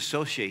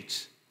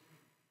disassociates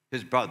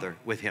his brother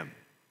with him.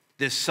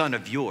 This son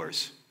of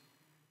yours.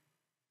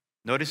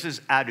 Notice his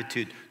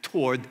attitude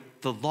toward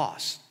the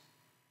lost.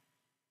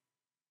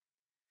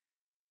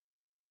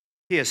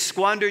 He has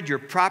squandered your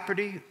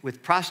property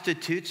with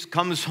prostitutes,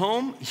 comes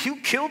home, you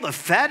killed a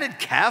fatted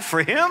calf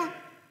for him?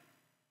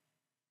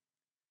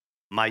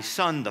 My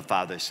son, the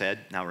father said.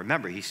 Now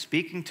remember, he's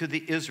speaking to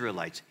the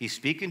Israelites. He's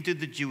speaking to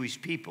the Jewish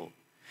people.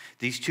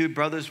 These two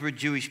brothers were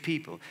Jewish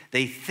people.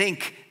 They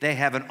think they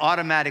have an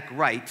automatic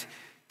right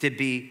to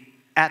be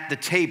at the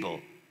table,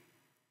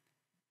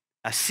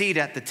 a seat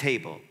at the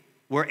table.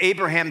 We're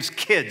Abraham's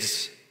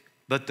kids,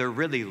 but they're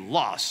really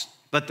lost,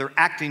 but they're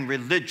acting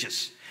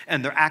religious,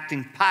 and they're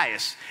acting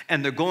pious,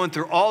 and they're going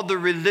through all the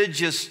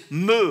religious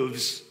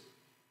moves,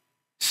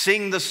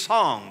 sing the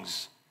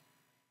songs.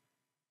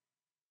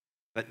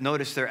 But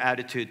notice their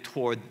attitude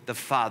toward the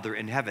Father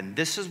in heaven.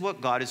 This is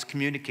what God is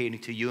communicating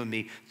to you and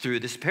me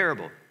through this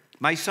parable.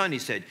 My son, he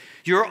said,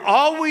 you're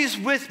always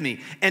with me,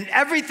 and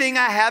everything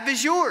I have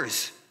is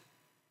yours.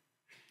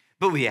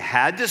 But we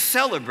had to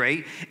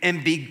celebrate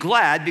and be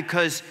glad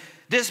because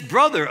this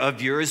brother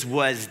of yours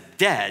was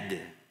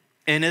dead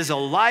and is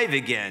alive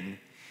again.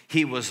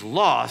 He was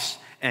lost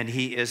and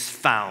he is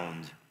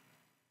found.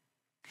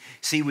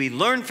 See, we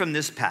learn from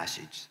this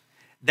passage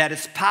that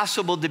it's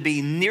possible to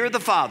be near the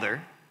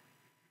Father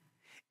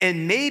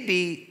and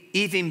maybe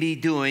even be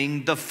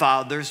doing the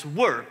Father's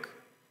work,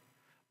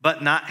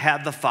 but not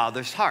have the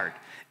Father's heart.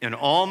 In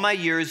all my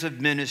years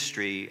of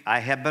ministry, I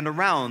have been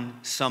around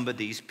some of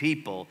these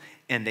people,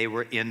 and they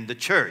were in the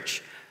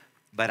church.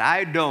 But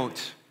I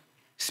don't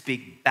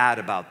speak bad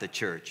about the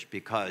church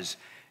because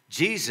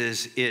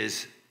Jesus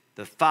is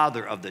the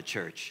father of the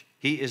church.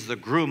 He is the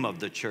groom of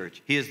the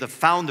church. He is the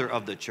founder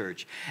of the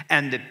church.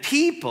 And the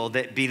people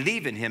that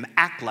believe in him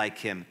act like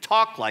him,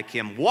 talk like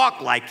him, walk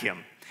like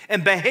him,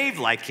 and behave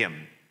like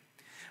him.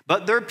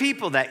 But there are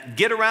people that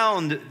get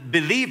around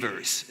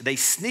believers. They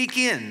sneak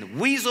in,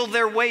 weasel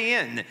their way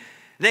in.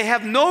 They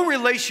have no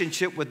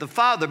relationship with the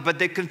Father, but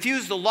they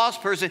confuse the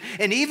lost person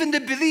and even the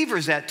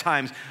believers at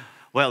times.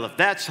 Well, if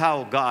that's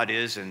how God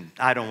is, and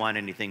I don't want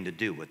anything to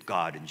do with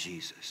God and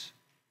Jesus.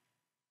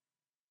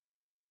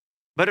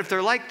 But if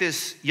they're like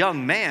this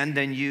young man,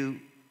 then you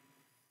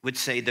would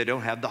say they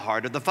don't have the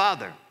heart of the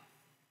Father.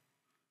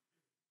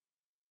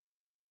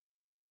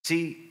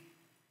 See,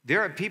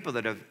 there are people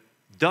that have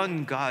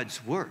done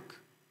God's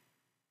work,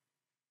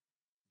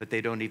 but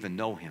they don't even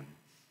know him.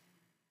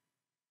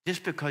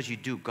 Just because you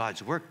do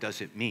God's work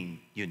doesn't mean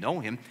you know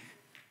him.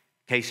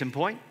 Case in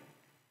point,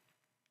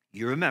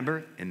 you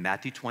remember in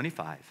Matthew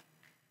 25,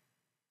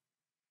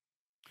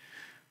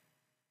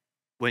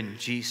 when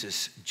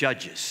Jesus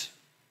judges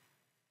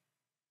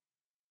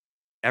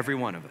every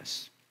one of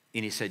us,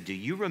 and he said, do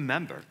you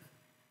remember?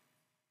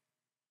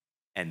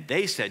 And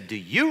they said, do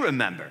you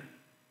remember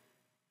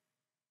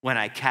when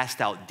I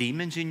cast out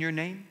demons in your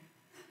name?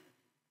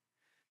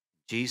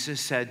 Jesus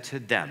said to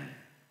them,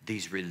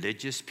 these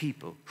religious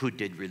people who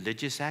did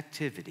religious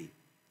activity,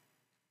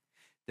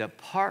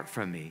 depart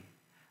from me,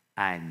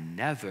 I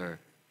never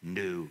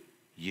knew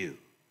you.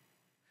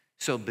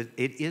 So but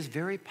it is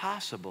very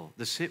possible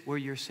to sit where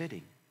you're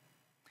sitting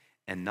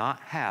and not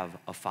have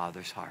a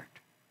Father's heart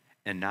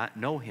and not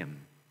know him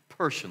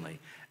personally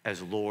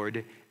as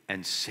Lord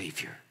and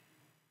Savior.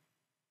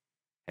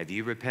 Have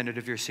you repented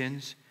of your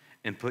sins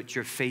and put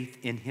your faith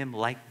in him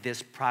like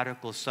this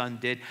prodigal son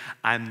did?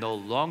 I'm no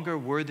longer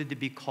worthy to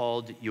be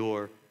called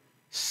your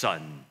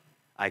son.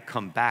 I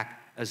come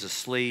back as a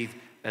slave,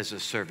 as a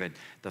servant.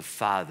 The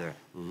Father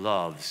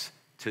loves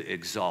to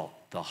exalt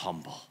the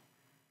humble.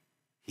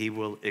 He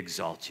will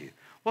exalt you.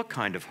 What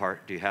kind of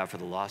heart do you have for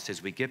the lost?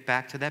 As we get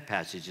back to that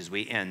passage, as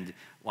we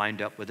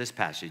wind up with this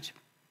passage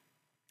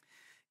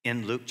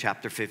in Luke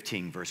chapter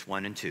 15, verse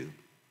 1 and 2.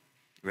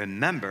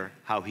 Remember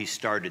how he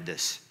started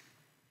this.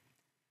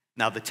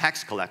 Now, the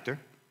tax collector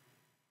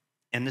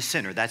and the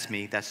sinner, that's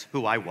me, that's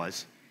who I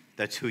was,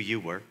 that's who you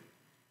were.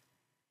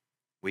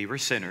 We were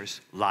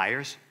sinners,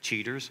 liars,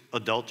 cheaters,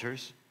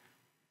 adulterers,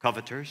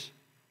 coveters,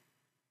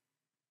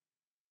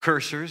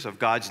 cursers of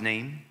God's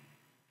name.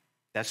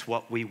 That's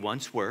what we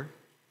once were.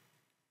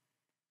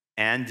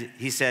 And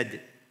he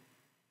said,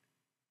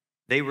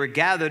 they were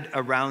gathered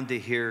around to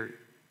hear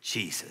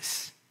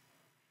Jesus.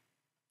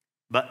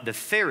 But the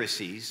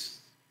Pharisees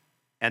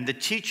and the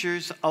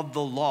teachers of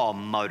the law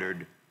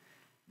muttered,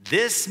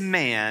 this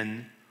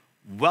man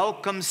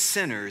welcomes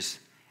sinners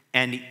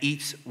and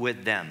eats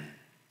with them.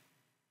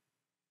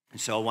 And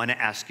so I want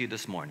to ask you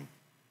this morning,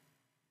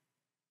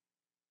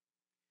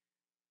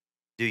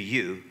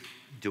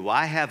 do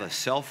I have a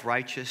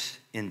self-righteous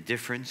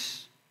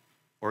indifference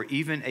or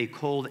even a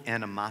cold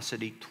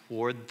animosity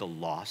toward the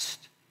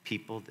lost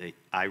people that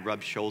I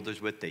rub shoulders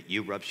with, that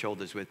you rub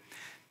shoulders with?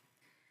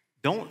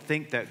 Don't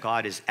think that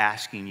God is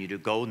asking you to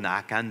go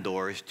knock on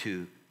doors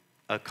to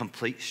a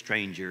complete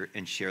stranger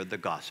and share the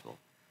gospel.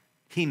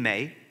 He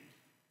may,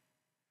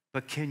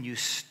 but can you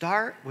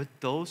start with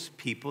those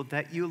people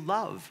that you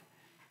love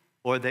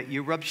or that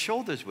you rub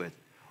shoulders with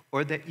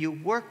or that you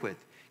work with?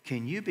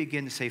 Can you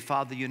begin to say,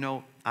 Father,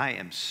 I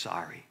am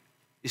sorry.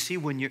 You see,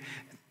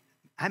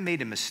 I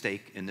made a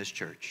mistake in this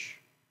church.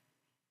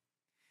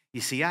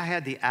 You see, I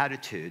had the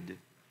attitude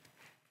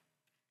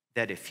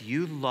that if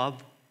you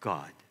love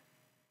God,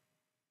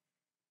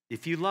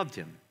 if you loved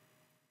him,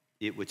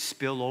 it would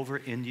spill over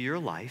into your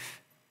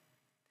life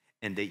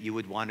and that you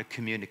would want to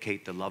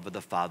communicate the love of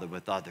the Father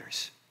with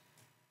others.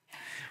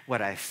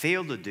 What I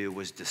failed to do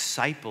was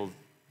disciple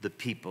the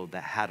people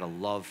that had a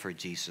love for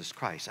Jesus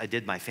Christ. I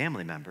did my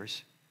family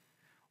members.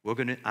 We're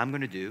going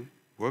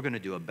to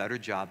do a better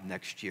job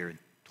next year,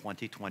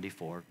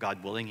 2024.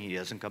 God willing, he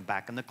doesn't come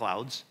back in the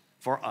clouds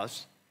for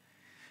us.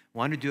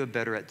 Want to do it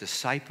better at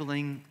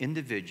discipling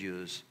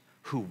individuals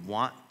who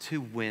want to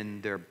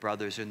win their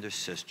brothers and their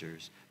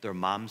sisters, their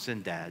moms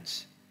and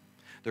dads,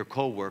 their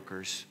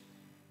co-workers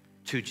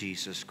to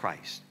Jesus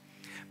Christ.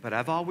 But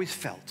I've always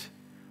felt,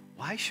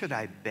 why should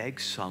I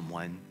beg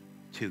someone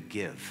to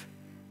give?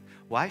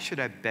 Why should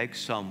I beg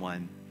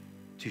someone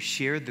to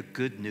share the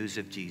good news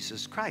of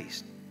Jesus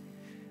Christ?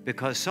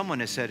 Because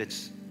someone has said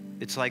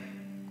it's like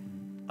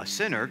a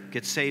sinner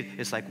gets saved.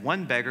 It's like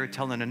one beggar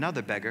telling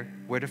another beggar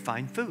where to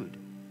find food.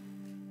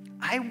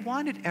 I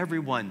wanted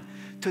everyone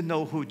to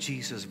know who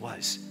Jesus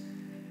was.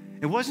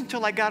 It wasn't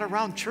until I got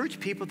around church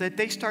people that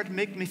they started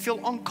making me feel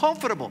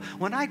uncomfortable.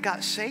 When I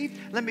got saved,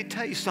 let me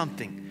tell you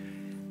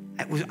something.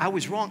 I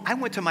was wrong. I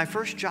went to my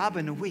first job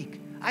in a week.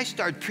 I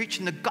started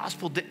preaching the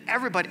gospel to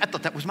everybody. I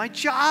thought that was my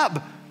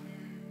job.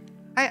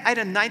 I had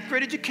a 9th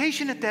grade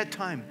education at that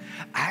time.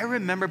 I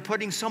remember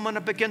putting someone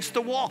up against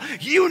the wall.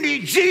 You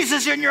need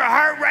Jesus in your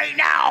heart right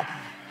now.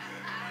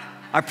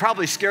 I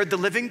probably scared the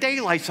living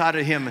daylights out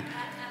of him.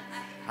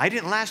 I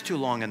didn't last too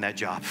long in that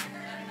job.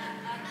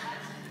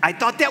 I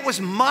thought that was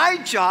my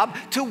job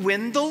to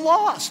win the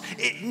lost.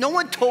 No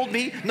one told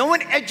me. No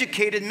one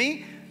educated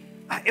me.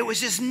 It was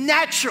just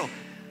natural.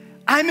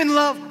 I'm in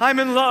love. I'm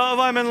in love.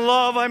 I'm in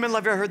love. I'm in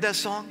love. You ever heard that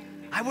song?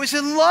 I was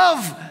in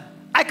love.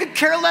 I could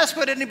care less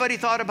what anybody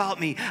thought about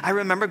me. I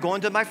remember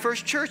going to my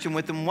first church, and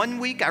within 1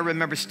 week, I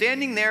remember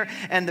standing there,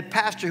 and the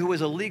pastor, who was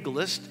a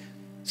legalist,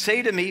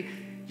 say to me,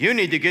 you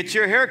need to get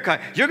your hair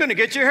cut. You're going to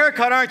get your hair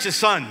cut, aren't you,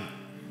 son?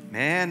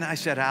 Man, I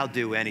said, I'll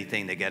do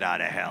anything to get out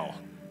of hell.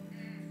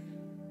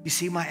 You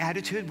see my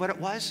attitude, what it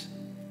was?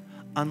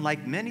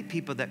 Unlike many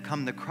people that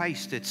come to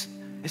Christ, it's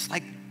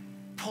like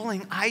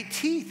pulling eye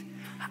teeth.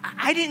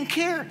 I didn't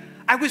care.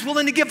 I was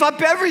willing to give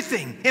up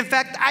everything. In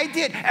fact, I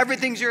did.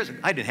 Everything's yours.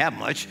 I didn't have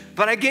much,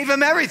 but I gave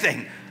him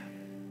everything.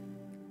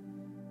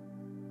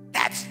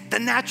 That's the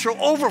natural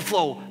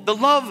overflow, the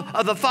love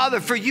of the Father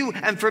for you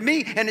and for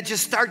me, and it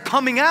just started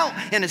coming out.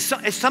 And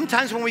it's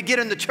sometimes when we get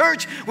in the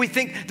church, we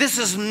think this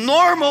is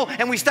normal,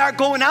 and we start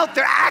going out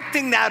there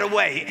acting that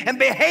way and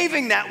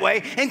behaving that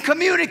way and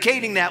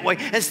communicating that way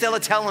instead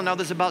of telling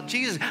others about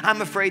Jesus.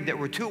 I'm afraid that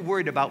we're too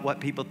worried about what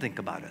people think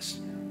about us,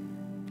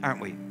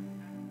 aren't we?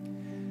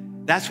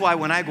 That's why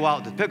when I go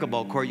out to the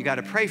pickleball court, you got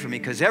to pray for me,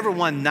 because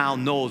everyone now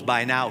knows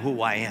by now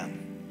who I am.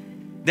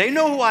 They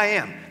know who I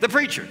am, the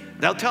preacher.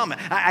 They'll tell me.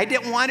 I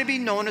didn't want to be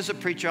known as a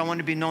preacher. I want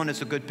to be known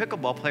as a good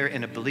pickleball player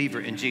and a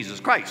believer in Jesus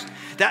Christ.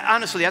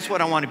 Honestly, that's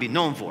what I want to be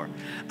known for.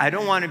 I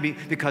don't want to be,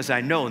 because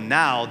I know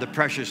now the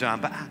pressure's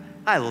on, but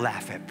I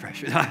laugh at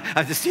pressure.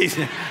 I'm just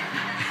teasing.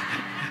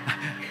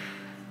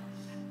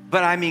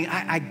 But I mean,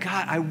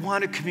 I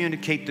want to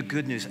communicate the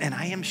good news, and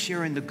I am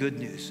sharing the good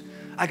news.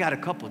 I got a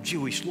couple of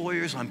Jewish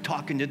lawyers. I'm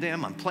talking to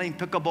them. I'm playing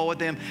pickleball with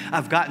them.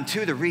 I've gotten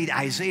to read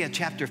Isaiah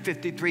chapter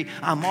 53.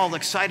 I'm all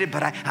excited,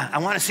 but I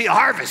want to see a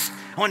harvest.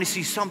 I want to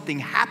see something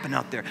happen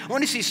out there. I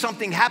want to see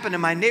something happen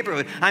in my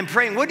neighborhood. I'm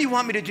praying, what do you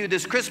want me to do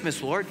this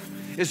Christmas, Lord?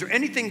 Is there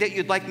anything that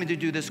you'd like me to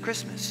do this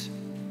Christmas?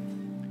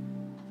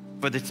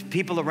 For the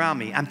people around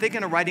me, I'm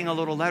thinking of writing a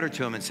little letter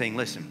to them and saying,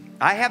 listen,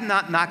 I have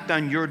not knocked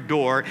on your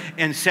door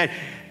and said,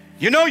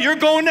 you're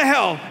going to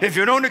hell if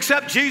you don't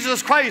accept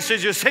Jesus Christ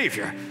as your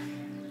Savior.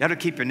 That'll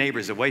keep your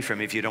neighbors away from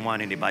you if you don't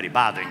want anybody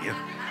bothering you.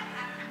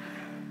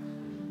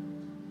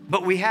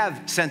 But we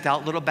have sent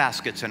out little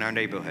baskets in our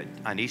neighborhood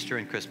on Easter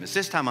and Christmas.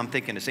 This time I'm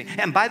thinking the same.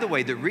 And by the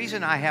way, the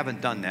reason I haven't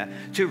done that,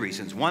 2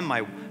 reasons. One,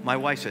 my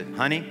wife said,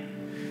 honey,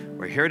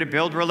 we're here to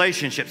build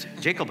relationships.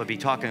 Jacob will be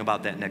talking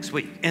about that next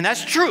week. And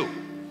that's true.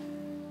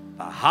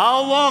 But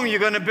how long are you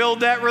going to build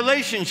that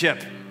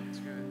relationship?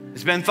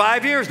 It's been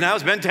 5 years now.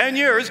 It's been 10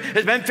 years.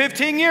 It's been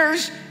 15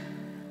 years.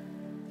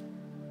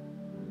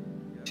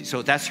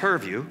 So that's her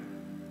view.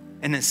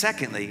 And then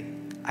secondly,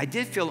 I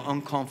did feel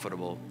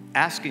uncomfortable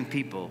asking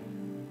people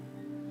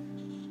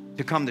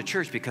to come to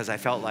church because I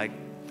felt like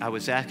I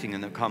was asking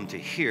them to come to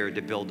here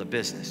to build a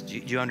business. Do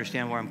you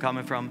understand where I'm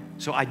coming from?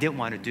 So I didn't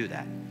want to do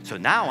that. So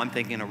now I'm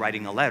thinking of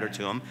writing a letter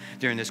to them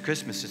during this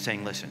Christmas and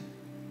saying, listen,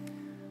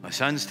 my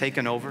son's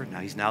taken over. Now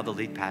he's now the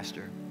lead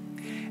pastor.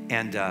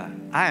 And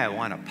I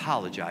want to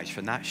apologize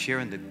for not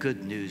sharing the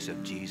good news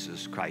of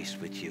Jesus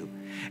Christ with you.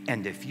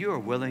 And if you are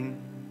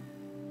willing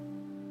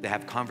to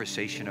have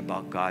conversation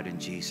about God and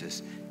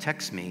Jesus,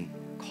 text me,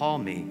 call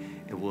me,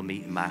 and we'll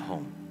meet in my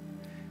home.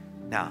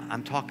 Now,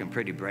 I'm talking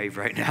pretty brave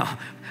right now.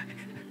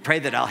 Pray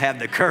that I'll have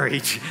the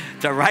courage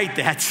to write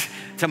that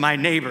to my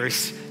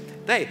neighbors.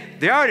 They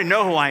already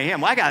know who I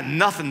am. Well, I got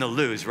nothing to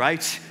lose,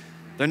 right?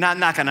 They're not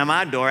knocking on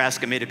my door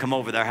asking me to come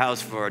over to their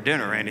house for a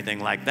dinner or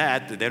anything like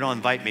that. They don't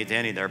invite me to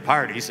any of their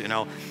parties, you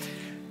know.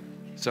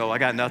 So I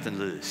got nothing to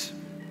lose.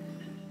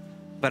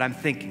 But I'm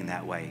thinking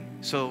that way.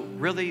 So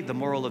really the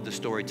moral of the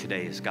story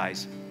today is,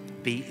 guys,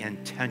 be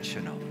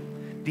intentional.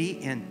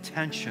 Be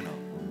intentional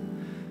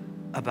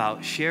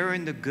about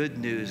sharing the good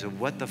news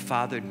of what the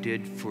Father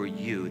did for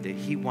you that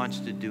he wants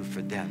to do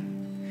for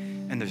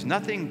them. And there's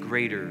nothing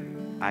greater,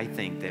 I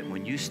think, that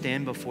when you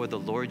stand before the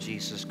Lord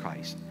Jesus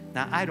Christ.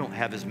 Now, I don't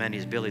have as many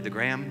as Billy the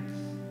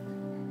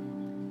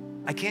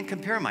Graham. I can't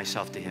compare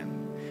myself to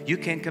him. You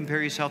can't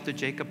compare yourself to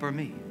Jacob or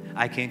me.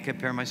 I can't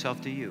compare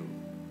myself to you.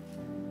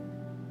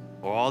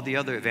 Or all the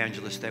other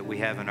evangelists that we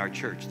have in our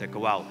church that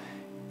go out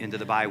into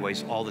the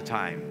byways all the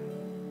time,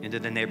 into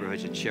the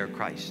neighborhoods and share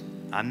Christ.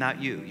 I'm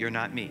not you. You're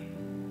not me.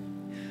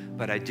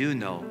 But I do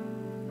know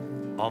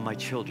all my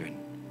children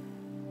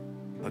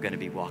are going to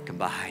be walking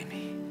behind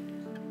me.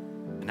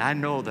 And I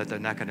know that they're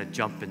not going to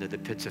jump into the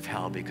pits of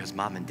hell because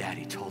mom and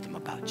daddy told them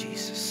about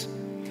Jesus.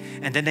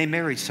 And then they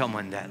married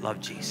someone that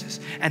loved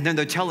Jesus. And then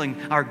they're telling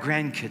our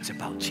grandkids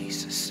about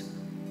Jesus.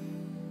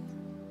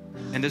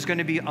 And there's going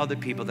to be other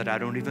people that I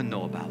don't even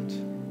know about.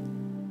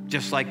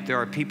 Just like there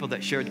are people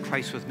that shared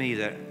Christ with me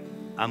that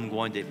I'm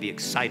going to be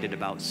excited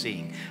about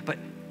seeing. But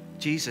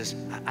Jesus,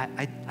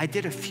 I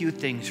did a few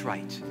things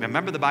right.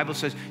 Remember the Bible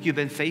says, you've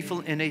been faithful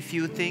in a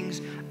few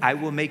things. I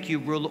will make you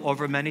rule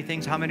over many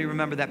things. How many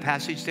remember that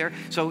passage there?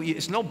 So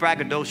it's no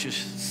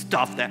braggadocious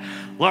stuff that,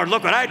 Lord,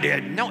 look what I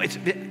did. No, it's,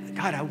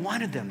 God, I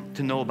wanted them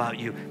to know about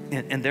you.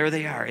 And there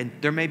they are. And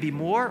there may be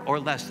more or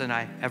less than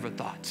I ever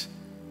thought.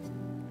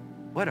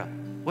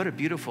 What a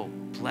beautiful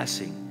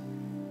blessing.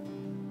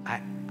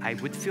 I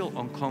would feel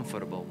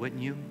uncomfortable,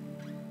 wouldn't you?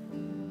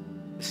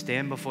 To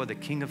stand before the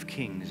King of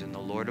Kings and the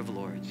Lord of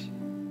Lords,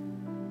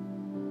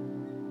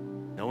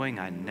 knowing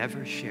I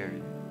never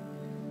shared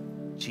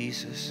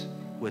Jesus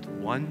with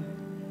one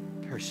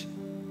person.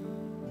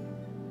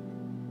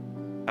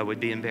 I would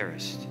be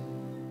embarrassed.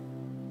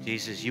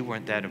 Jesus, you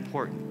weren't that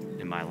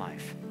important in my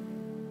life.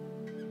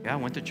 Yeah, I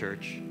went to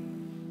church.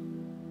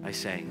 I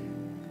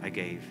sang. I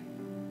gave.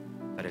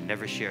 But I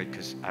never shared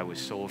because I was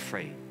so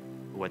afraid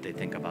of what they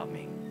think about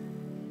me.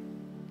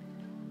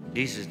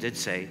 Jesus did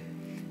say,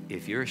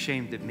 if you're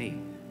ashamed of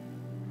me,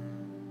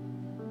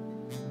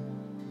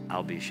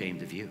 I'll be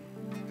ashamed of you.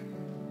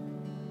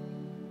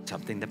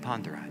 Something to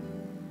ponder on.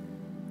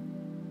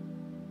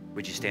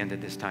 Would you stand at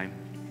this time?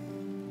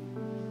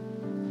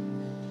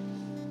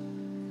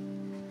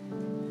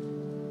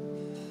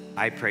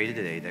 I pray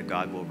today that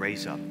God will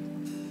raise up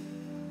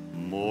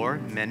more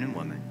men and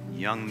women,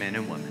 young men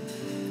and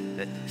women,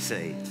 that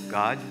say,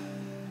 God,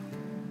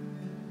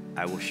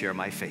 I will share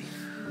my faith.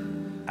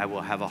 I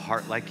will have a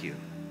heart like you.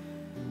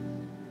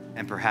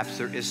 And perhaps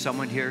there is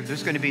someone here,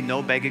 there's going to be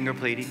no begging or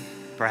pleading.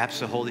 Perhaps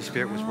the Holy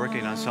Spirit was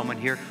working on someone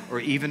here or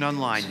even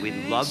online.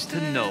 We'd love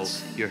to know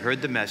you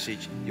heard the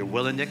message. You're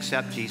willing to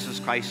accept Jesus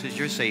Christ as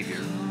your Savior.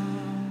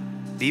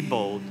 Be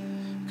bold.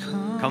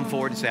 Come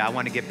forward and say, I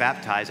want to get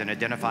baptized and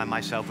identify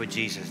myself with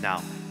Jesus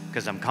now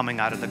because I'm coming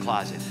out of the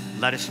closet.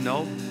 Let us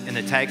know in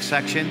the tag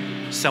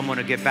section. Someone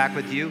will get back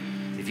with you.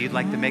 If you'd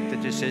like to make the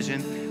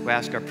decision, we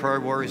ask our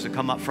prayer warriors to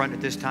come up front at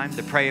this time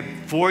to pray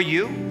for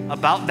you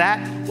about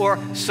that or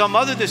some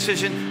other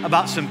decision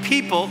about some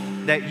people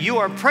that you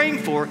are praying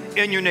for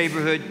in your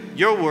neighborhood,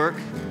 your work,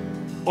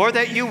 or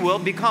that you will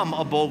become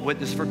a bold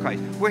witness for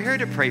Christ. We're here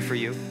to pray for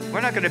you.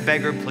 We're not going to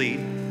beg or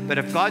plead, but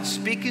if God's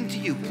speaking to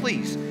you,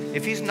 please,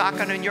 if he's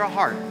knocking on your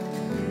heart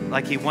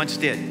like he once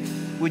did,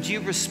 would you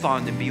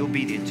respond and be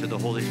obedient to the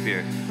Holy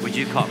Spirit? Would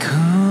you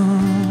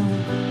come?